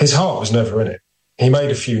his heart was never in it. He made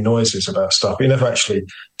a few noises about stuff. He never actually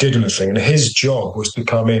did anything. And his job was to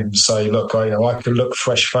come in and say, look, I can look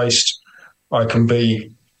fresh-faced. I can be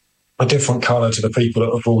a different colour to the people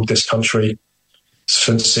that have ruled this country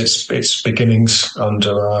since its beginnings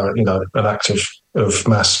under, an act of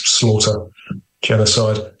mass slaughter,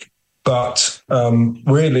 genocide. But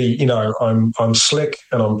really, I'm slick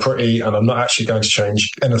and I'm pretty and I'm not actually going to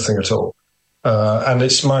change anything at all. And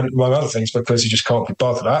it's among other things because he just can't be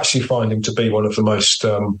bothered. I actually find him to be one of the most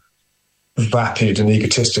vapid and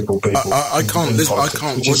egotistical people. I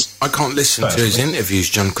can't listen to his interviews,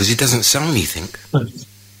 John, because he doesn't say anything.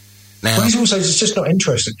 Now, but he's also just not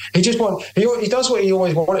interested. He does what he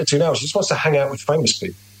always wanted to now. He just wants to hang out with famous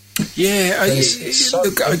people. Yeah,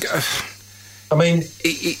 I mean,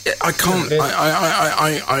 I can't.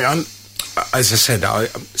 As I said,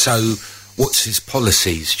 so what's his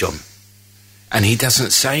policies, John? And he doesn't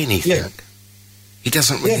say anything. Yeah. He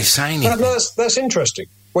doesn't really say anything. That's interesting.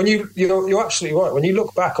 When you're absolutely right. When you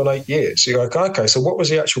look back on 8 years, you go, okay, so what was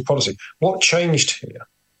the actual policy? What changed here?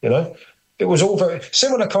 You know, it was all very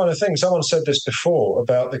similar kind of thing. Someone said this before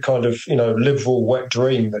about the kind of liberal wet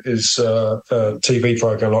dream that is a TV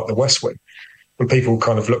program like The West Wing, and people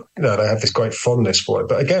kind of look, they have this great fondness for it.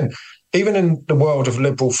 But again, even in the world of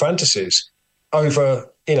liberal fantasies, over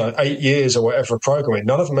 8 years or whatever of programming,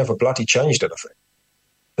 none of them ever bloody changed anything.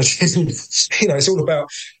 It's all about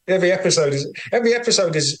every episode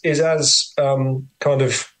is as kind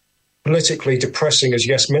of politically depressing as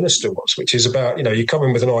Yes Minister was, which is about you come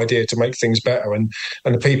in with an idea to make things better, and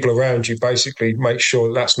the people around you basically make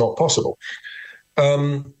sure that's not possible.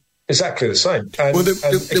 Exactly the same. And,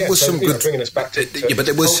 there was some good. Bringing us back to but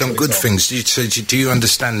there was some good things. Do you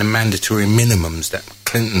understand the mandatory minimums that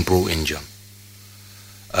Clinton brought in, John,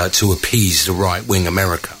 to appease the right-wing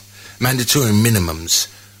America? Mandatory minimums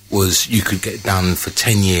was you could get done for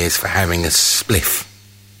 10 years for having a spliff.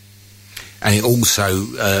 And it also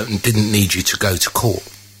didn't need you to go to court.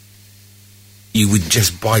 You would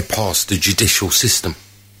just bypass the judicial system.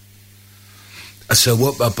 So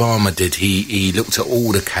what Obama did, he looked at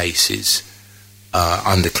all the cases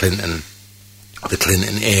under Clinton, the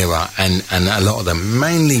Clinton era, and a lot of them,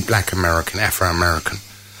 mainly black American, Afro-American,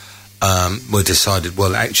 were decided,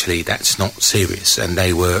 well, actually, that's not serious, and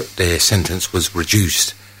their sentence was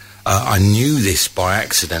reduced. I knew this by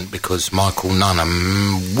accident because Michael Nunn, a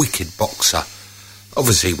wicked boxer,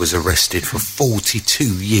 obviously was arrested for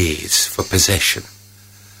 42 years for possession.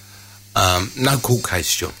 No court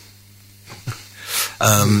case, John.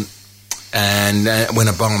 And when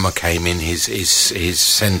Obama came in, his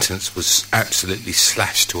sentence was absolutely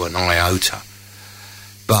slashed to an iota.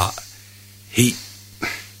 But he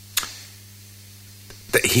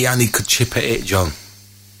only could chip at it, John.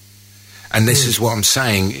 And this is what I'm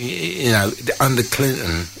saying, under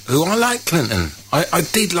Clinton, who I like Clinton. I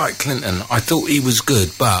did like Clinton. I thought he was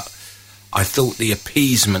good, but I thought the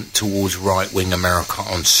appeasement towards right-wing America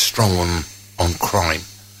on crime,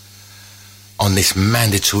 on this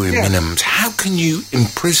mandatory minimums. How can you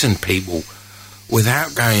imprison people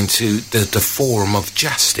without going to the forum of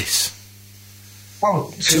justice?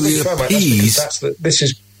 Well, to appease. This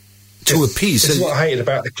is appease. This is what I hated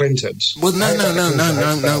about the Clintons. Well,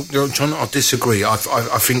 no, John, I disagree. I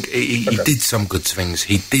think he did some good things.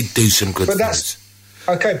 He did do some good things.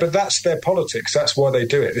 Okay, but that's their politics. That's why they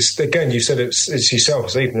do it. Again, you said it's yourself.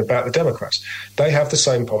 It's even about the Democrats. They have the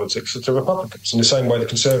same politics as the Republicans, in the same way the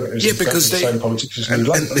Conservatives have the same politics as the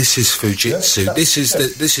Labour. And this is Fujitsu. Yeah? This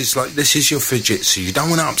is your Fujitsu. You don't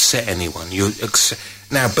want to upset anyone.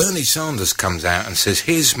 Now, Bernie Sanders comes out and says,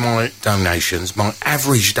 "Here's my donations. My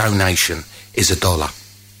average donation is $1."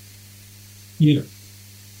 Yeah.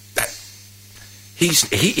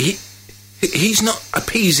 He's not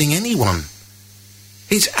appeasing anyone.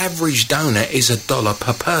 His average donor is $1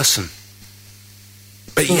 per person.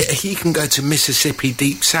 But yet he can go to Mississippi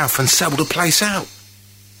Deep South and sell the place out.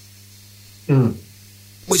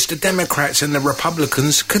 Which the Democrats and the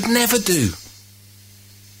Republicans could never do.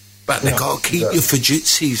 But they've got to keep your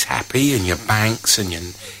Fujitsus happy and your banks and your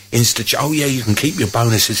institute. Oh, yeah, you can keep your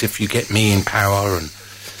bonuses if you get me in power and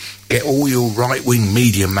get all your right-wing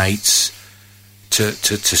media mates to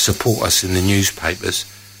support us in the newspapers.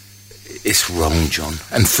 It's wrong, John.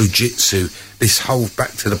 And Fujitsu,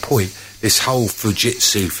 back to the point, this whole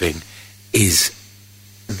Fujitsu thing is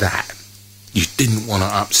that you didn't want to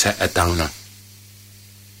upset a donor.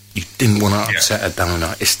 You didn't want to upset a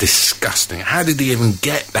donor. It's disgusting. How did he even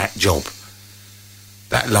get that job,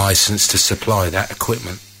 that license to supply that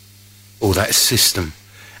equipment or that system?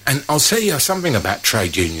 And I'll tell you something about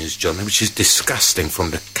trade unions, John, which is disgusting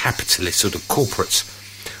from the capitalists or the corporates,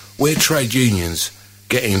 where trade unions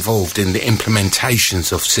get involved in the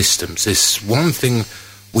implementations of systems. There's one thing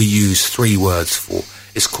we use 3 words for.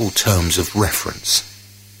 It's called terms of reference.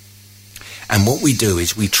 And what we do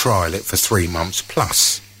is we trial it for 3 months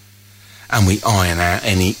plus, and we iron out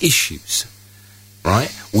any issues,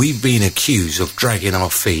 right? We've been accused of dragging our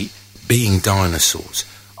feet, being dinosaurs,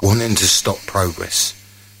 wanting to stop progress,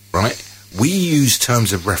 right? We use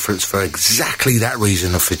terms of reference for exactly that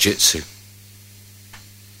reason of Fujitsu,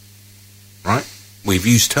 right? We've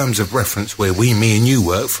used terms of reference where me and you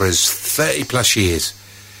work for 30 plus years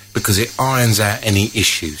because it irons out any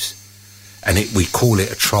issues, and we call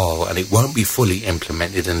it a trial, and it won't be fully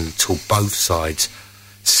implemented until both sides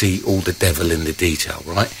see all the devil in the detail,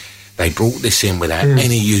 right? They brought this in without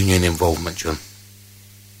any union involvement, John.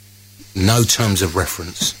 No terms of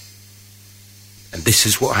reference. And this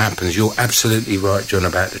is what happens. You're absolutely right, John,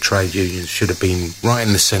 about the trade unions should have been right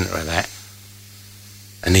in the centre of that.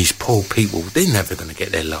 And these poor people, they're never going to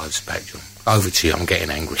get their lives back, John. Over to you, I'm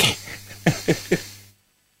getting angry.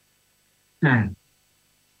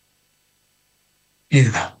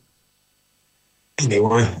 Yeah.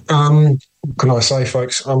 Anyway, what can I say,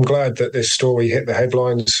 folks? I'm glad that this story hit the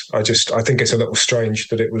headlines. I think it's a little strange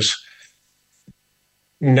that it was...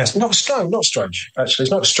 Not strange, actually.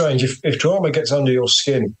 It's not strange. If drama gets under your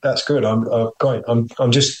skin, that's good. I'm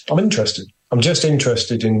interested. I'm just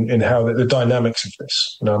interested in how the dynamics of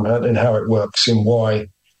this, and how it works, and why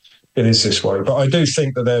it is this way. But I do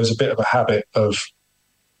think that there's a bit of a habit of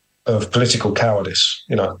political cowardice,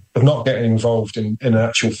 of not getting involved in an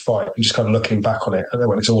actual fight and just kind of looking back on it, and then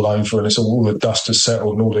when it's all over and all the dust has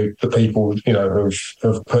settled and all the people,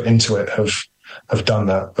 who've put into it have done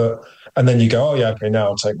that. And then you go, oh, yeah, okay, now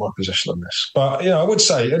I'll take my position on this. But, I would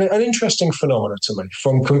say an interesting phenomenon to me,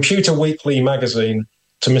 from Computer Weekly magazine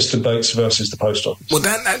to Mr. Bates versus the Post Office. Well,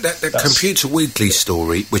 that Computer Weekly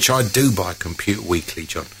story, which I do buy Computer Weekly,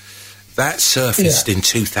 John, that surfaced in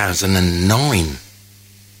 2009.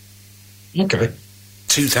 Okay.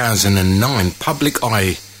 2009. Public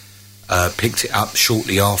Eye picked it up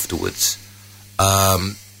shortly afterwards.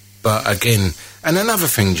 But again... And another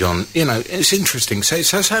thing, John, it's interesting. Say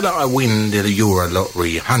that I win the Euro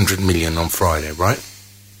lottery, 100 million on Friday, right?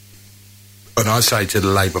 And I say to the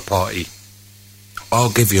Labour Party, I'll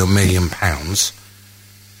give you £1 million,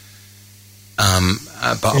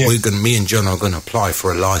 but me and John are going to apply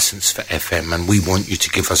for a licence for FM, and we want you to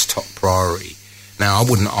give us top priority. Now, I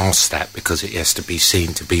wouldn't ask that because it has to be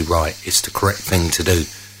seen to be right. It's the correct thing to do.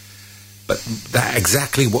 But that's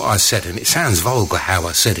exactly what I said, and it sounds vulgar how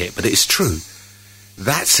I said it, but it's true.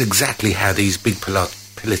 That's exactly how these big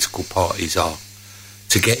political parties are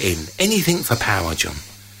to get in. Anything for power, John.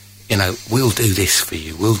 We'll do this for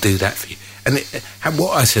you, we'll do that for you. And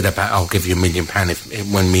what I said about I'll give you £1 million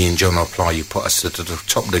when me and John apply, you put us to the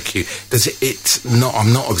top of the queue. It's not.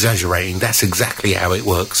 I'm not exaggerating. That's exactly how it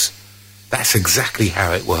works. That's exactly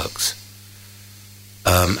how it works.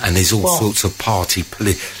 And there's all sorts of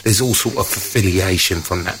there's all sort of affiliation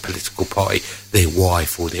from that political party. Their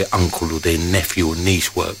wife or their uncle or their nephew or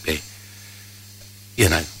niece work there.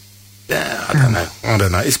 I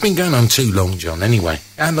don't know. It's been going on too long, John, anyway.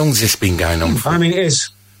 How long has this been going on for? I mean, it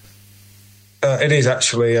is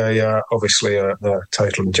actually obviously a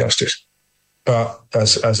total injustice, but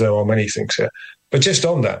as there are many things here. But just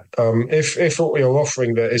on that, if what you're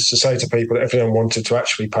offering that is to say to people that everyone wanted to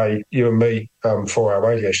actually pay you and me for our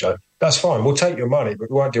radio show, that's fine. We'll take your money, but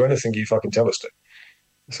we won't do anything you fucking tell us to.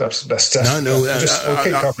 We'll keep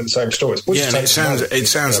covering the same stories. It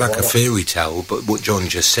sounds like a fairy tale, but what John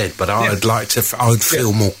just said. But I would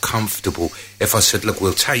feel more comfortable if I said, "Look,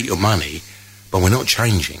 we'll take your money, but we're not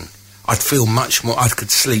changing." I'd feel much more. I could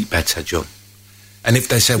sleep better, John. And if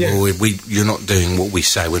they said, "Well, you're not doing what we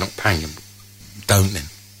say, we're not paying you," don't then.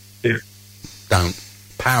 Yeah. Don't.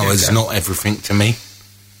 Power's not everything to me.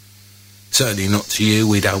 Certainly not to you.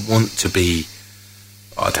 We don't want to be.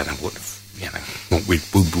 I don't know what.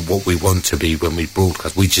 What we want to be when we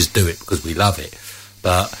broadcast. We just do it because we love it.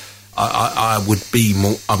 But I would be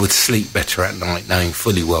more. I would sleep better at night, knowing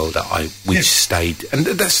fully well that we stayed. And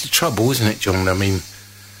that's the trouble, isn't it, John? I mean,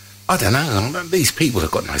 I don't know. These people have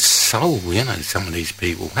got no soul. Some of these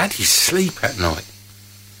people. How do you sleep at night?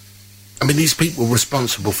 I mean, these people are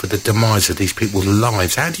responsible for the demise of these people's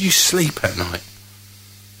lives. How do you sleep at night?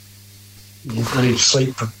 You need to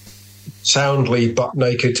sleep soundly but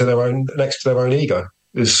naked next to their own ego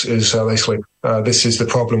is how they sleep. This is the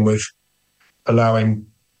problem with allowing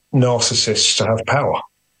narcissists to have power.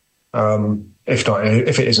 If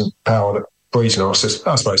it isn't power that breeds narcissists,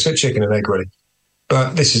 I suppose it's chicken and egg really.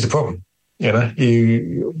 But this is the problem. You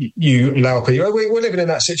allow people. We're living in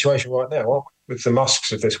that situation right now, aren't we? With the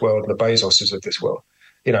Musks of this world and the Bezoses of this world.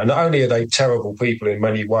 Not only are they terrible people in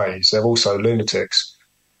many ways, they're also lunatics.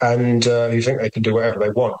 And who think they can do whatever they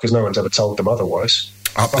want because no one's ever told them otherwise.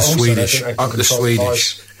 Up the Swedish.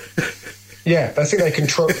 Yeah, they think they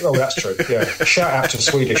control. Oh, that's true. Yeah, shout out to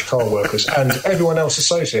Swedish car workers and everyone else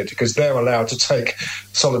associated because they're allowed to take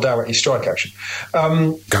solidarity strike action. You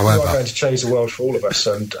are going to change the world for all of us,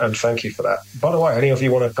 and thank you for that. By the way, any of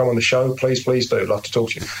you want to come on the show, please do. I'd love to talk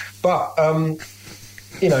to you. But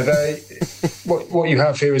what you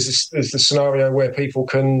have here is the scenario where people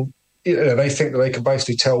can. They think that they can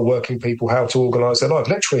basically tell working people how to organise their lives,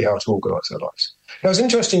 literally how to organise their lives. Now, it's an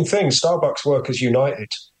interesting thing. Starbucks Workers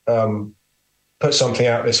United put something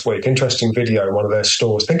out this week, interesting video in one of their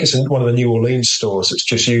stores. I think it's in one of the New Orleans stores that's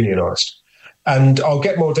just unionised. And I'll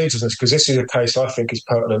get more details on this because this is a case I think is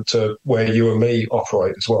pertinent to where you and me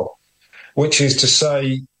operate as well, which is to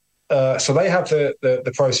say, so they have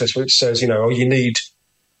the process which says, you need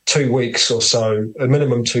 2 weeks or so, a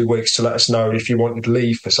minimum 2 weeks to let us know if you wanted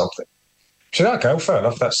leave for something. So, okay, well, fair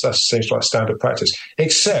enough. That seems like standard practice,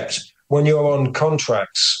 except when you're on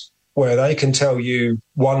contracts where they can tell you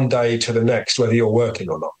one day to the next whether you're working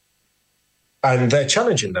or not. And they're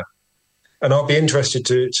challenging that. And I'll be interested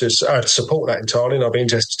to support that entirely, and I'll be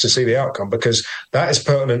interested to see the outcome because that is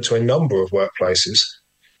pertinent to a number of workplaces.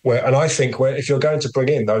 And I think if you're going to bring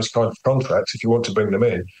in those kind of contracts, if you want to bring them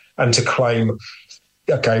in, and to claim,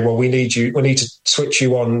 okay, well, we need to switch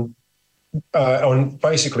you on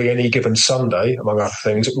basically any given Sunday, among other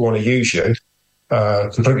things, that we want to use you,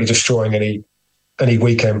 completely destroying any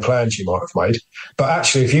weekend plans you might have made. But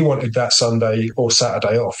actually, if you wanted that Sunday or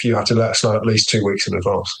Saturday off, you have to let us know at least 2 weeks in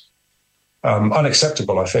advance.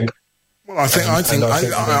 Unacceptable, I think. Well, I think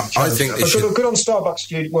they should. Good on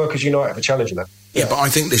Starbucks Workers United for challenging that. Yeah, but I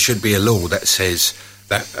think there should be a law that says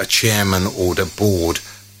that a chairman or the board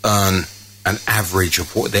earn an average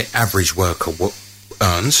of what their average worker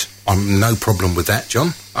earns. I'm no problem with that,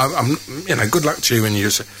 John. I'm good luck to you.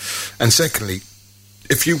 And secondly,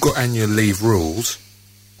 if you've got annual leave rules,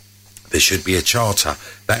 there should be a charter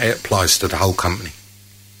that applies to the whole company,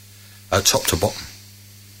 top to bottom.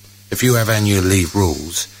 If you have annual leave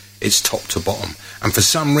rules, it's top to bottom. And for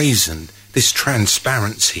some reason, this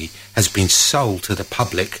transparency has been sold to the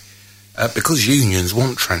public because unions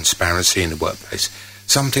want transparency in the workplace.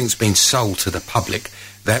 Something's been sold to the public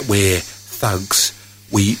that we're thugs,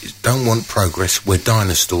 we don't want progress, we're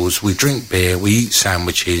dinosaurs, we drink beer, we eat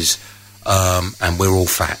sandwiches, and we're all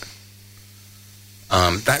fat.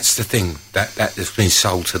 That's the thing that has been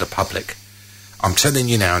sold to the public. I'm telling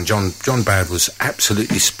you now, and John Boud was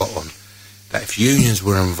absolutely spot on, that if unions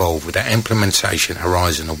were involved with that implementation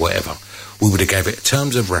horizon or whatever, we would have gave it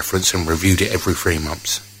terms of reference and reviewed it every 3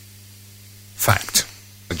 months. Fact.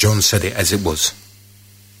 John said it as it was.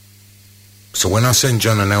 So when I send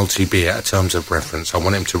John an LTB at terms of reference, I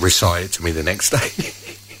want him to recite it to me the next day.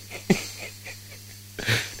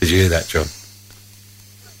 Did you hear that, John?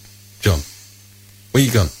 John, where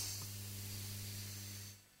you gone?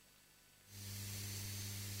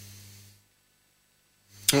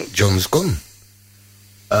 Oh, John's gone.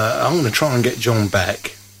 I'm going to try and get John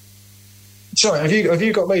back. Sorry, have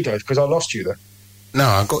you got me, Dave? Because I lost you there. No,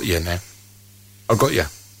 I got you now. I got you.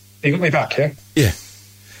 You got me back, yeah? Yeah.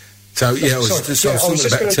 So, yeah, I was just talking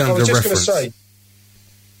about terms of reference. I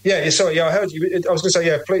heard you. I was going to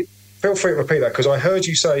say, please, feel free to repeat that, because I heard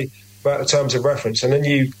you say about the terms of reference, and then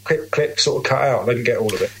you click, sort of cut out. I didn't get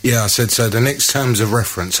all of it. Yeah, I said, so the next terms of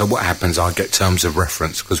reference, so what happens, I get terms of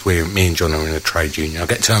reference, because me and John are in a trade union. I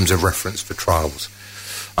get terms of reference for trials,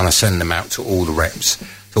 and I send them out to all the reps.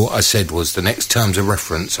 So what I said was, the next terms of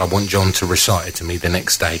reference, I want John to recite it to me the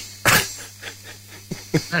next day.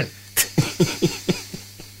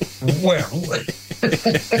 Well,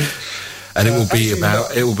 and it will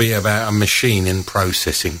be about a machine in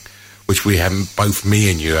processing, which we haven't. Both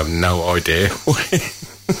me and you have no idea.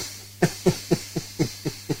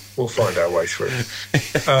 We'll find our way through.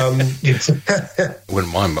 I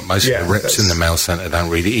wouldn't mind, but most of the reps in the mail centre don't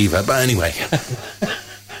read it either. But anyway,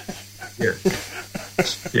 yeah.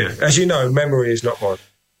 As you know, memory is not my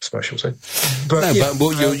specialty. But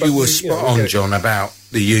you were spot on, John, about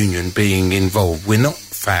the union being involved. We're not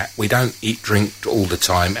fat, we don't eat, drink all the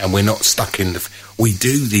time, and we're not stuck in we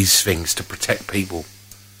do these things to protect people.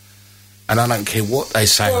 And I don't care what they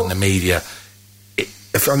say on the media.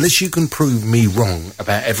 Unless you can prove me wrong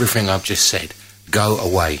about everything I've just said, go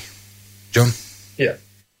away. John? Yeah.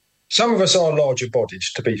 Some of us are larger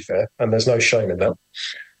bodies, to be fair, and there's no shame in that.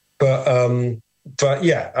 But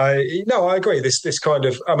yeah, I agree. This kind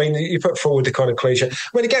of, I mean, you put forward the kind of cliche. I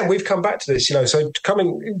mean, again, we've come back to this, so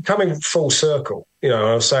coming full circle,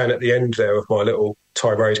 I was saying at the end there of my little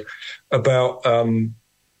tirade about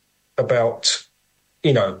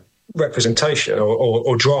representation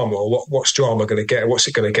or drama, or what's drama going to get, what's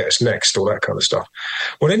it going to get us next, all that kind of stuff.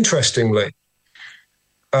 Well, interestingly,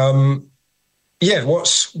 where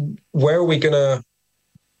are we going to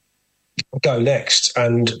go next?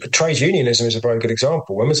 And trade unionism is a very good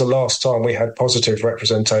example. When was the last time we had positive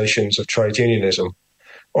representations of trade unionism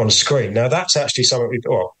on screen? Now, that's actually something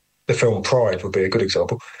the film Pride would be a good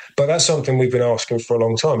example, but that's something we've been asking for a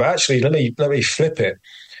long time. But actually, let me flip it.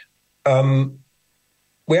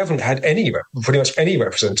 We haven't had pretty much any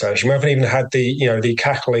representation. We haven't even had the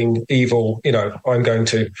cackling evil, I'm going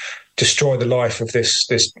to destroy the life of this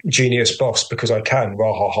genius boss because I can,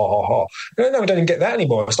 rah, ha, ha, ha, ha. No, we don't even get that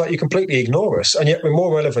anymore. It's like you completely ignore us, and yet we're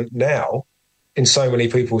more relevant now in so many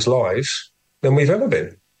people's lives than we've ever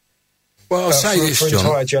been. Well, I'll say this, for John.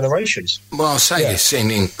 entire generations. Well, I'll say this. I'm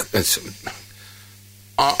going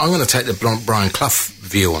to take the Brian Clough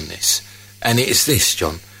view on this, and it's this,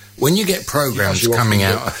 John. When you get programs coming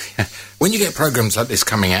out, when you get programs like this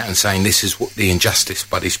coming out and saying this is what the injustice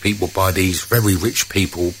by these people, by these very rich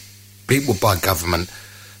people by government,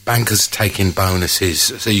 bankers taking bonuses,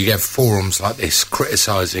 so you get forums like this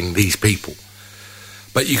criticising these people.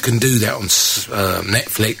 But you can do that on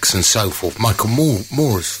Netflix and so forth. Michael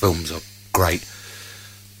Moore's films are great.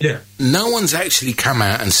 Yeah. No one's actually come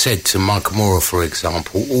out and said to Michael Moore, for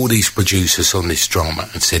example, all these producers on this drama,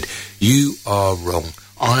 and said, you are wrong.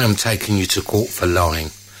 I am taking you to court for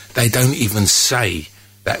lying. They don't even say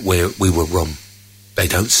that we were wrong. They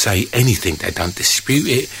don't say anything. They don't dispute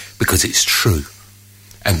it because it's true.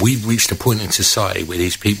 And we've reached a point in society where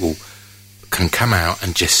these people can come out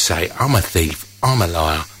and just say, I'm a thief, I'm a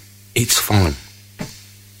liar, it's fine.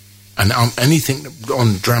 And anything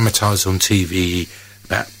dramatised on TV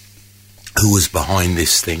about who was behind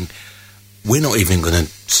this thing, we're not even going to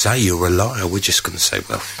say you're a liar. We're just going to say,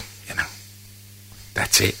 well,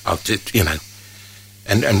 that's it. I've just,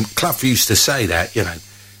 and Clough used to say that,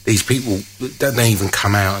 these people don't even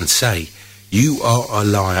come out and say, you are a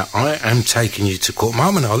liar. I am taking you to court.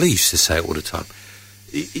 Muhammad Ali used to say it all the time.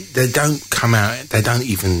 They don't come out. They don't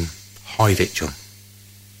even hide it, John.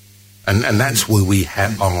 And that's where we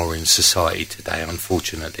are in society today,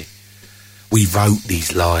 unfortunately. We vote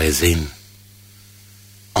these liars in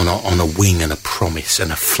on a wing and a promise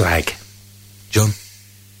and a flag. John?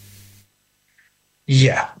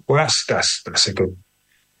 Yeah, well, that's a good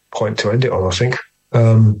point to end it on, I think.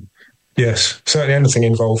 Yes, certainly anything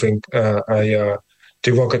involving a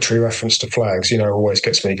derogatory reference to flags, always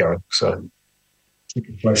gets me going. So, it's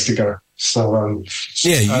a place to go. So,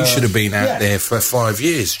 you should have been out there for 5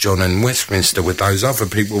 years, John, in Westminster with those other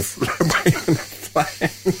people waving the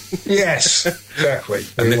flag. Yes, exactly.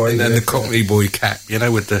 and then the Cockney boy cap,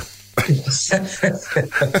 with the.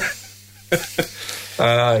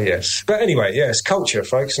 Yes, but anyway, yes, culture,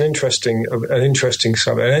 folks, an interesting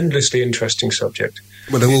subject, an endlessly interesting subject.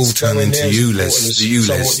 Well, they've all turned into ULEZ.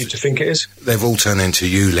 Some want you to think it is. They've all turned into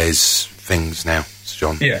ULEZ things now,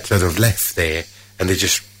 John. Yeah. So they've left there and they're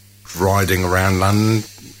just riding around London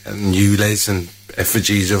and ULEZ and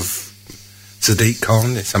effigies of Sadiq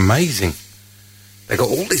Khan. It's amazing. They got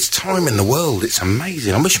all this time in the world. It's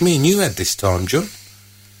amazing. I wish me and you had this time, John.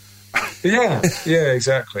 Yeah,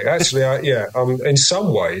 exactly. Actually, in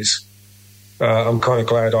some ways, I'm kind of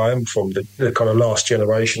glad I am from the kind of last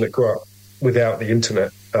generation that grew up without the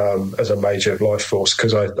internet as a major life force,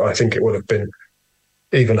 because I think it would have been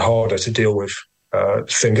even harder to deal with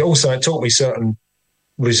things. Also, it taught me certain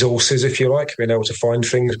resources, if you like, being able to find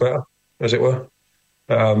things better, as it were.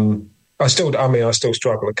 I still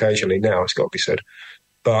struggle occasionally now, it's got to be said.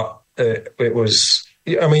 But it was,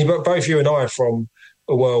 but both you and I are from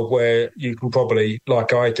a world where you can probably,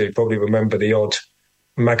 like I do, probably remember the odd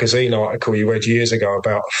magazine article you read years ago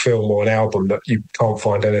about a film or an album that you can't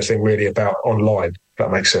find anything really about online, if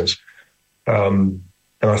that makes sense. And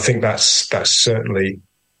I think that's certainly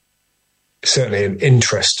an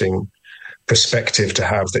interesting perspective to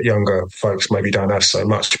have that younger folks maybe don't have so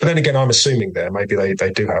much. But then again, I'm assuming maybe they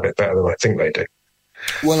do have it better than I think they do.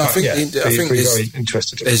 Well, I think very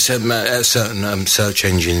interested. There's certain search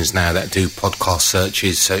engines now that do podcast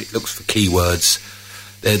searches, so it looks for keywords.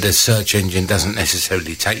 The search engine doesn't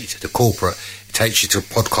necessarily take you to the corporate; it takes you to a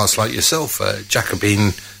podcast like yourself,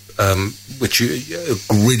 Jacobin, which a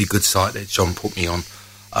really good site that John put me on.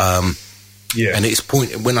 And it's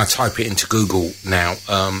when I type it into Google now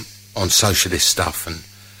on socialist stuff and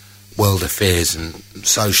world affairs and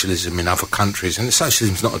socialism in other countries, and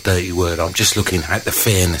socialism's not a dirty word. I'm just looking at the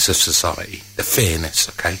fairness of society. The fairness,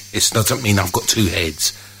 okay? It doesn't mean I've got two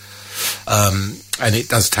heads. And it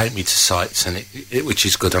does take me to sites, and which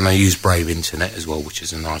is good. And I use Brave Internet as well, which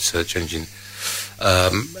is a nice search engine.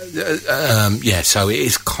 So it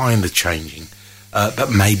is kind of changing. But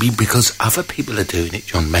maybe because other people are doing it,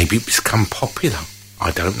 John, maybe it's become popular.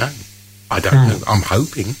 I don't know. I'm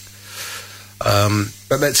hoping.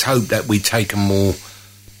 But let's hope that we take a more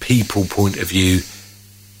people point of view,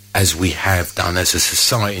 as we have done as a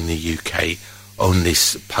society in the UK, on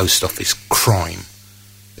this post office crime,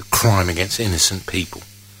 the crime against innocent people.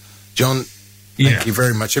 John, thank you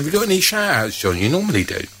very much. Have you got any shout-outs, John? You normally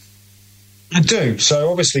do. I do.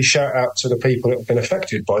 So obviously shout out to the people that have been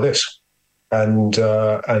affected by this, and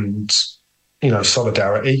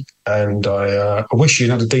solidarity. And I wish you'd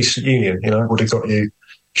had a decent union. Would have got you.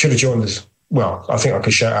 Should have joined us. Well, I think I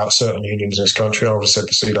could shout out certain unions in this country. I would have said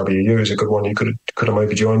the CWU is a good one. You could have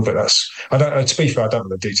maybe joined, but I don't. To be fair, I don't know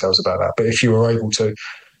the details about that. But if you were able to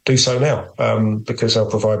do so now, because they'll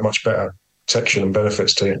provide much better protection and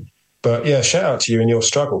benefits to you. But yeah, shout out to you in your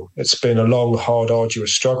struggle. It's been a long, hard,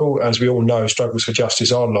 arduous struggle. As we all know, struggles for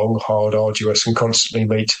justice are long, hard, arduous, and constantly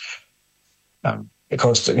meet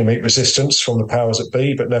resistance from the powers that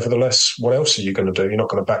be. But nevertheless, what else are you going to do? You're not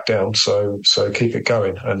going to back down. So keep it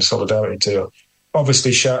going, and solidarity to you.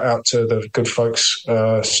 Obviously, shout out to the good folks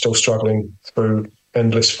still struggling through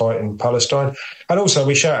endless fight in Palestine. And also,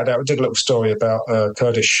 we did a little story about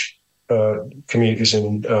Kurdish communities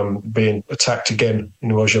being attacked again in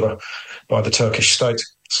Rojava by the Turkish state.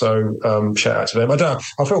 So shout out to them. I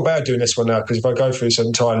feel bad doing this one now, because if I go through this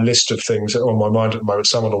entire list of things that are on my mind at the moment,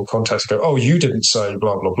 someone will contact and go, "Oh, you didn't say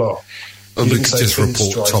blah blah blah." Well, we could just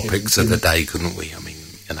report topics of the day, couldn't we?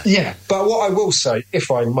 Yeah, but what I will say, if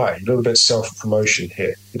I may, a little bit of self-promotion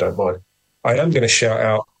here, if you don't mind, I am going to shout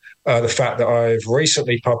out the fact that I've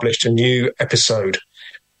recently published a new episode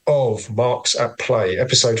of Marks at Play,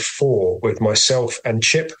 episode 4, with myself and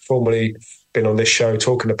Chip, formerly been on this show,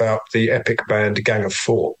 talking about the epic band Gang of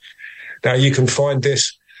Four. Now, you can find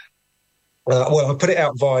this, I put it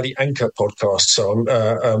out via the Anchor podcast, so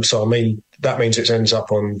that means it ends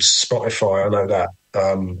up on Spotify, I know that,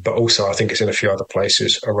 but also I think it's in a few other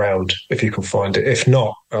places around, if you can find it. If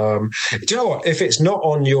not, do you know what, if it's not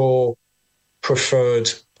on your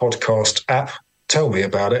preferred podcast app, tell me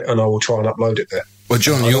about it and I will try and upload it there. Well,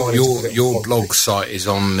 John, your blog site is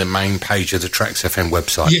on the main page of the Tracks FM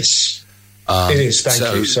website. Yes, it is. Thank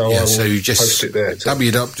you. So you just post it there.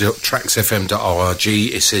 www.tracksfm.org.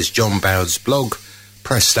 It says John Boud's blog.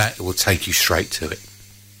 Press that; it will take you straight to it.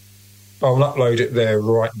 I'll upload it there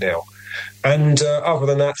right now. And other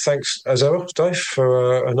than that, thanks as ever, Dave,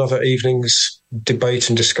 for another evening's debate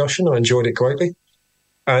and discussion. I enjoyed it greatly.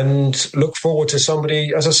 And look forward to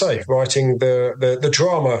somebody, as I say, writing the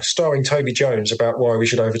drama starring Toby Jones about why we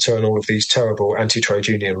should overturn all of these terrible anti-trade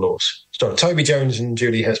union laws. So Toby Jones and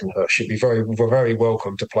Julie Hesmanhurst should be very, very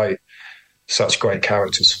welcome to play such great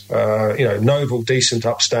characters. Noble, decent,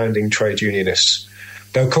 upstanding trade unionists.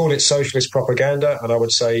 They'll call it socialist propaganda, and I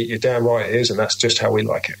would say you're damn right it is, and that's just how we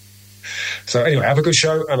like it. So anyway, have a good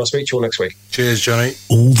show, and I'll speak to you all next week. Cheers, Johnny.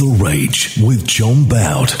 All the Rage with John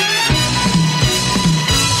Boud.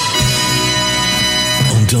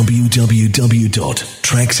 On www.alltherage.com.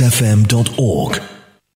 www.traxfm.org.